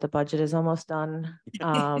God that the budget is almost done.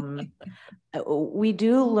 We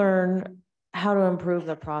do learn how to improve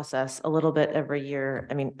the process a little bit every year.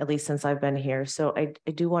 I mean, at least since I've been here. So I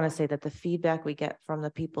do want to say that the feedback we get from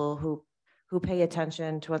the people who pay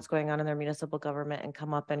attention to what's going on in their municipal government and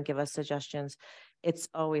come up and give us suggestions, it's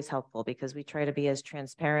always helpful because we try to be as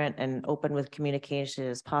transparent and open with communication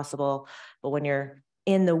as possible. But when you're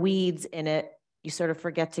in the weeds in it, you sort of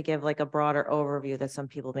forget to give like a broader overview that some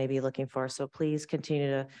people may be looking for. So please continue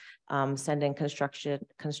to send in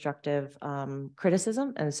constructive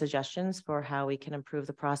criticism and suggestions for how we can improve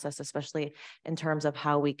the process, especially in terms of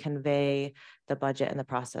how we convey the budget and the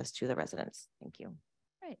process to the residents. Thank you.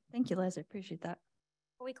 Great. Thank you, Liz. I appreciate that.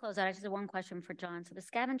 Before we close out, I just have one question for John. So the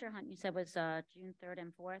scavenger hunt you said was June 3rd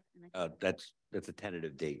and 4th? And That's a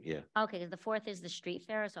tentative date, yeah. okay, 'cause the 4th is the street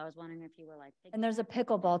fair, so I was wondering if you were like. And there's a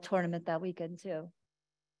pickleball tournament that weekend too.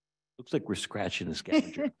 Looks like we're scratching the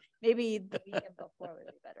scavenger. Maybe the weekend before would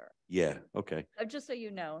be better. Yeah, okay. Just so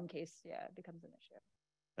you know, in case, it becomes an issue.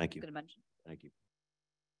 Thank you. Going to mention. Thank you.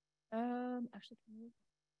 Actually, can you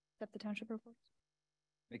accept the township reports?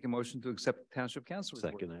 Make a motion to accept the Township Council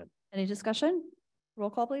report. Second that. Any discussion? Roll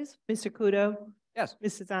call, please. Mr. Kudo, Yes.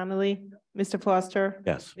 Mrs. Donnelly, Mr. Foster.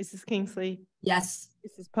 Yes. Mrs. Kingsley, Yes.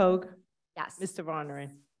 Mrs. Pogue, Yes. Mr.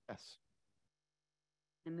 Varneren. Yes.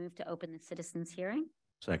 I move to open the citizens hearing.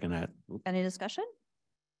 Second that. Any discussion?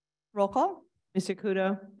 Roll call. Mr.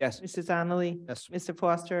 Kudo. Yes. Mrs. Donnelly. Yes. Mr.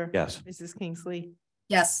 Foster. Yes. Mrs. Kingsley,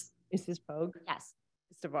 Yes. Mrs. Pogue, Yes.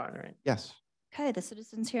 Mr. Varneren. Yes. Okay, the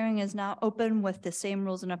citizens hearing is now open with the same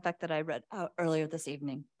rules in effect that I read out earlier this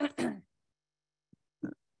evening.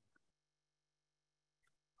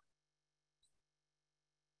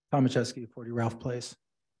 Tomacheski, 40 Ralph Place.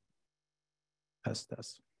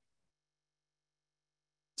 Test.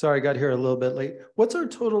 Sorry, I got here a little bit late. What's our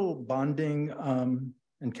total bonding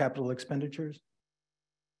and capital expenditures?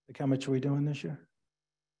 Like how much are we doing this year?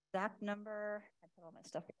 Exact number, I put all my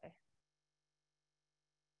stuff away.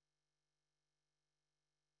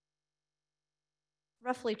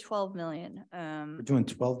 Roughly 12 million. We're doing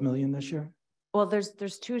 12 million this year? Well,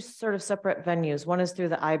 there's two sort of separate venues. One is through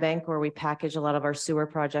the iBank where we package a lot of our sewer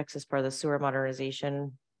projects as part of the sewer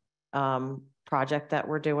modernization project that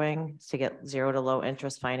we're doing to get 0 to low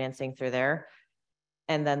interest financing through there.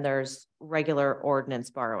 And then there's regular ordinance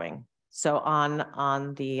borrowing. So on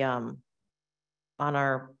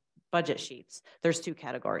our budget sheets, there's 2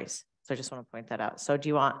 categories. So I just want to point that out. So do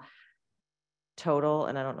you want total?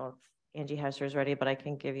 And I don't know if Angie has hers ready, but I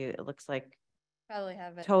can give you, it looks like Probably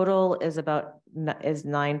have it. total is about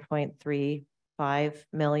 9.35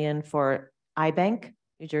 million for iBank,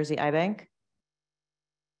 New Jersey iBank.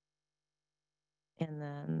 And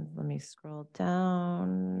then let me scroll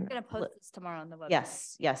down. I'm going to post this tomorrow on the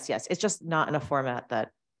website. Yes. It's just not in a format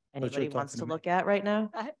that anybody wants to look at right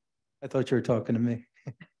now. I thought you were talking to me.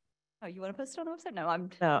 Oh, you want to post it on the website? No, I'm.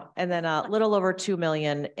 No, and then a little over 2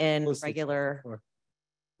 million in Postage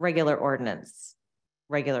regular ordinance,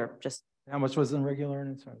 just How much was in regular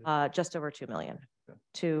earnings? just over 2 million,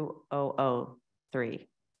 2,003.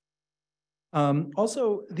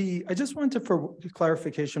 Also, I just wanted for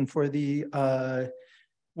clarification for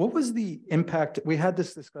what was the impact? We had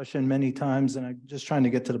this discussion many times and I'm just trying to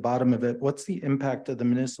get to the bottom of it. What's the impact of the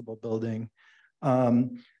municipal building?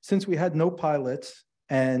 Since we had no pilots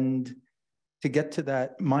and to get to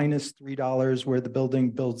that -$3 where the building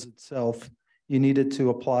builds itself, you needed to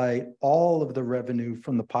apply all of the revenue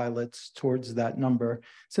from the pilots towards that number.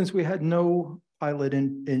 Since we had no pilot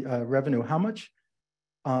revenue, how much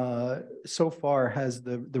so far has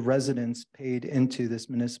the residents paid into this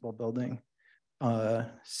municipal building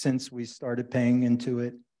since we started paying into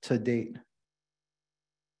it to date?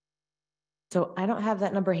 So I don't have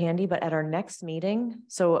that number handy, but at our next meeting,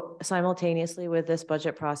 so simultaneously with this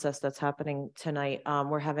budget process that's happening tonight,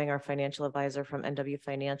 we're having our financial advisor from NW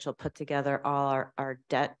Financial put together all our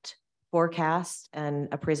debt forecast and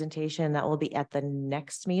a presentation that will be at the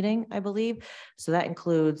next meeting, I believe. So that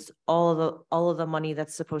includes all of the money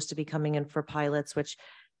that's supposed to be coming in for pilots, which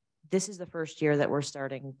this is the first year that we're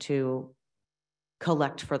starting to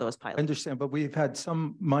collect for those I pilots. understand, but we've had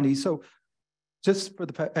some money. So just for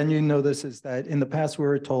the, and you know, this is that in the past, we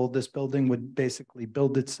were told this building would basically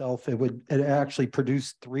build itself. It actually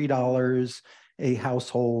produced $3 a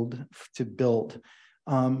household to build.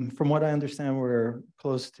 From what I understand, we're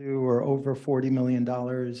close to or over $40 million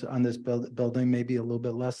on this building, maybe a little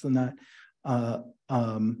bit less than that.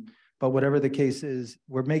 But whatever the case is,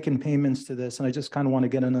 we're making payments to this, and I just kind of want to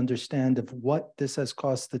get an understand of what this has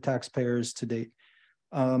cost the taxpayers to date.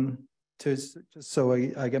 Just so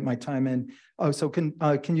I get my time in. Oh, so can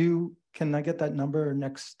I get that number for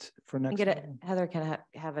next? Get it, meeting? Heather can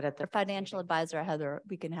have it at the The financial advisor, Heather,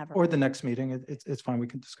 we can have her. Or the next meeting. It's fine. We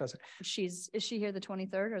can discuss it. Is she here the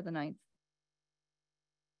 23rd or the 9th?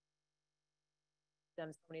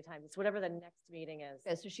 Done so many times. It's whatever the next meeting is.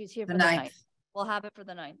 Okay, so she's here The for the 9th. 9th. We'll have it for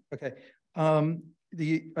the 9th. Okay. I'm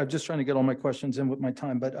just trying to get all my questions in with my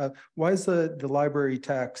time, but why is the library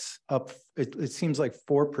tax up? It seems like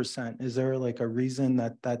 4%. Is there like a reason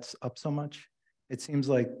that that's up so much? It seems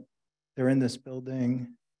like they're in this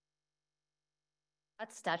building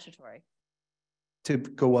That's statutory. to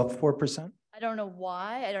go up 4%. I don't know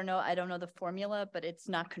why. I don't know the formula, but it's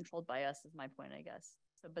not controlled by us is my point, I guess.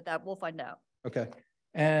 So, but that we'll find out. Okay.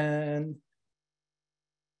 And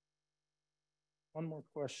one more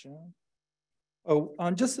question. Oh,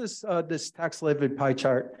 on just this tax levy pie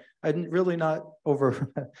chart, I'm really not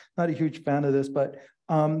a huge fan of this, but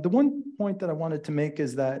the one point that I wanted to make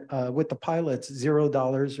is that with the pilots,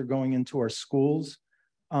 $0 are going into our schools.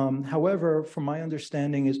 However, from my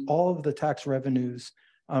understanding is all of the tax revenues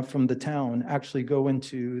from the town actually go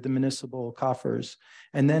into the municipal coffers,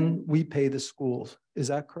 and then we pay the schools. Is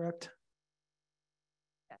that correct?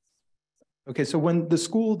 Yes. Okay, so when the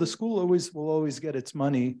school will always get its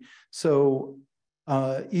money. So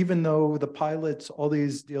even though the pilots, all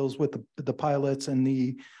these deals with the pilots and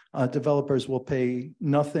the developers will pay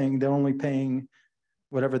nothing, they're only paying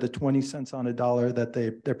whatever the 20 cents on a dollar that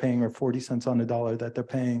they're paying, or 40 cents on a dollar that they're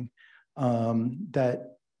paying,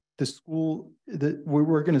 that the school,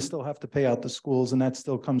 we're going to still have to pay out the schools, and that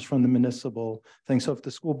still comes from the municipal thing. So if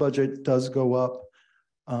the school budget does go up,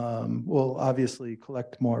 we'll obviously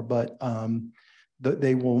collect more, but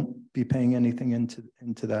they won't be paying anything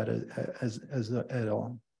into that at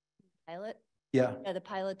all. Pilot? Yeah. Yeah, the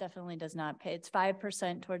pilot definitely does not pay. It's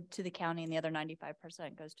 5% to the county, and the other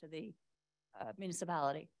 95% goes to the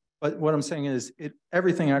municipality. But what I'm saying is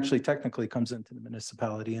everything actually technically comes into the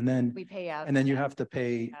municipality, and then We pay out. and then you have to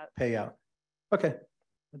pay out. Okay,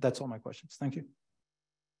 that's all my questions. Thank you.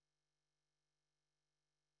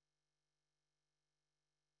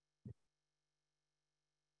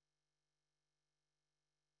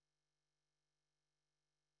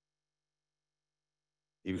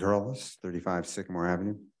 Steve Curlis, 35 Sycamore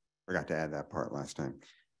Avenue. Forgot to add that part last time.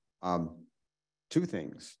 Two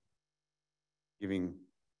things. Giving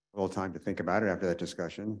a little time to think about it after that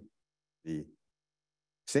discussion. The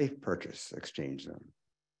safe purchase exchange zone.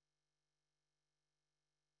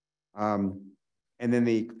 And then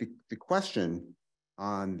the question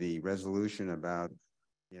on the resolution about,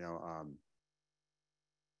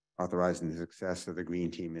 authorizing the success of the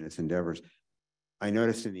green team in its endeavors. I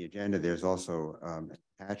noticed in the agenda, there's also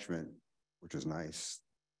attachment, which is nice,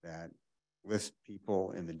 that lists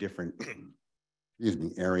people in the different,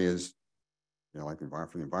 areas, like from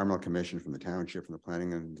the Environmental Commission, from the Township, from the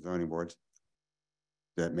Planning and Zoning Boards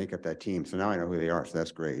that make up that team. So now I know who they are, so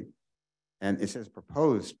that's great. And it says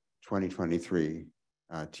proposed 2023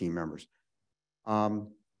 team members.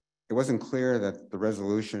 It wasn't clear that the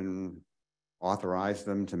resolution authorized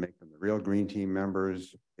them to make them the real green team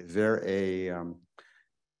members. Is there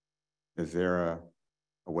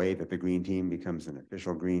a way that the green team becomes an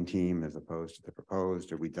official green team as opposed to the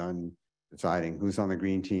proposed? Are we done deciding who's on the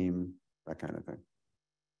green team? That kind of thing.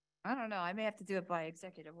 I don't know. I may have to do it by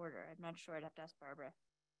executive order. I'm not sure. I'd have to ask Barbara.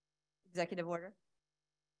 Executive order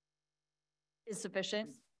is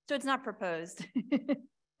sufficient. So it's not proposed.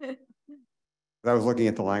 I was looking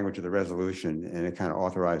at the language of the resolution, and it kind of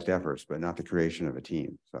authorized efforts, but not the creation of a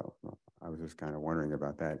team. So I was just kind of wondering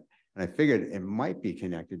about that. And I figured it might be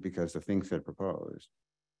connected because the things that proposed,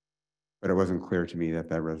 but it wasn't clear to me that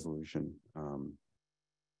that resolution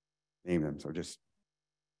named them. So just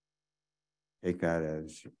take that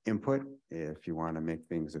as input if you want to make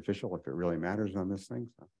things official, if it really matters on this thing.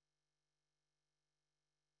 So.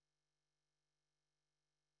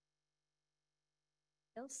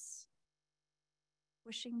 Else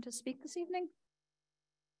wishing to speak this evening?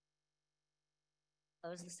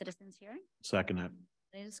 Close the citizens hearing. Second it.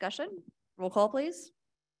 Any discussion? Roll call, please.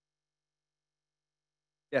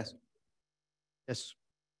 Yes. Yes.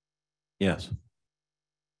 Yes.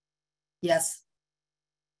 Yes.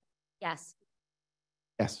 Yes.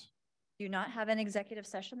 Yes. Do not have an executive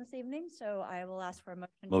session this evening, so I will ask for a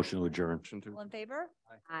motion. Motion to adjourn. All in favor?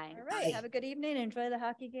 Aye. All right, have a good evening. Enjoy the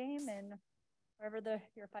hockey game and wherever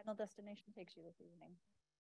your final destination takes you this evening.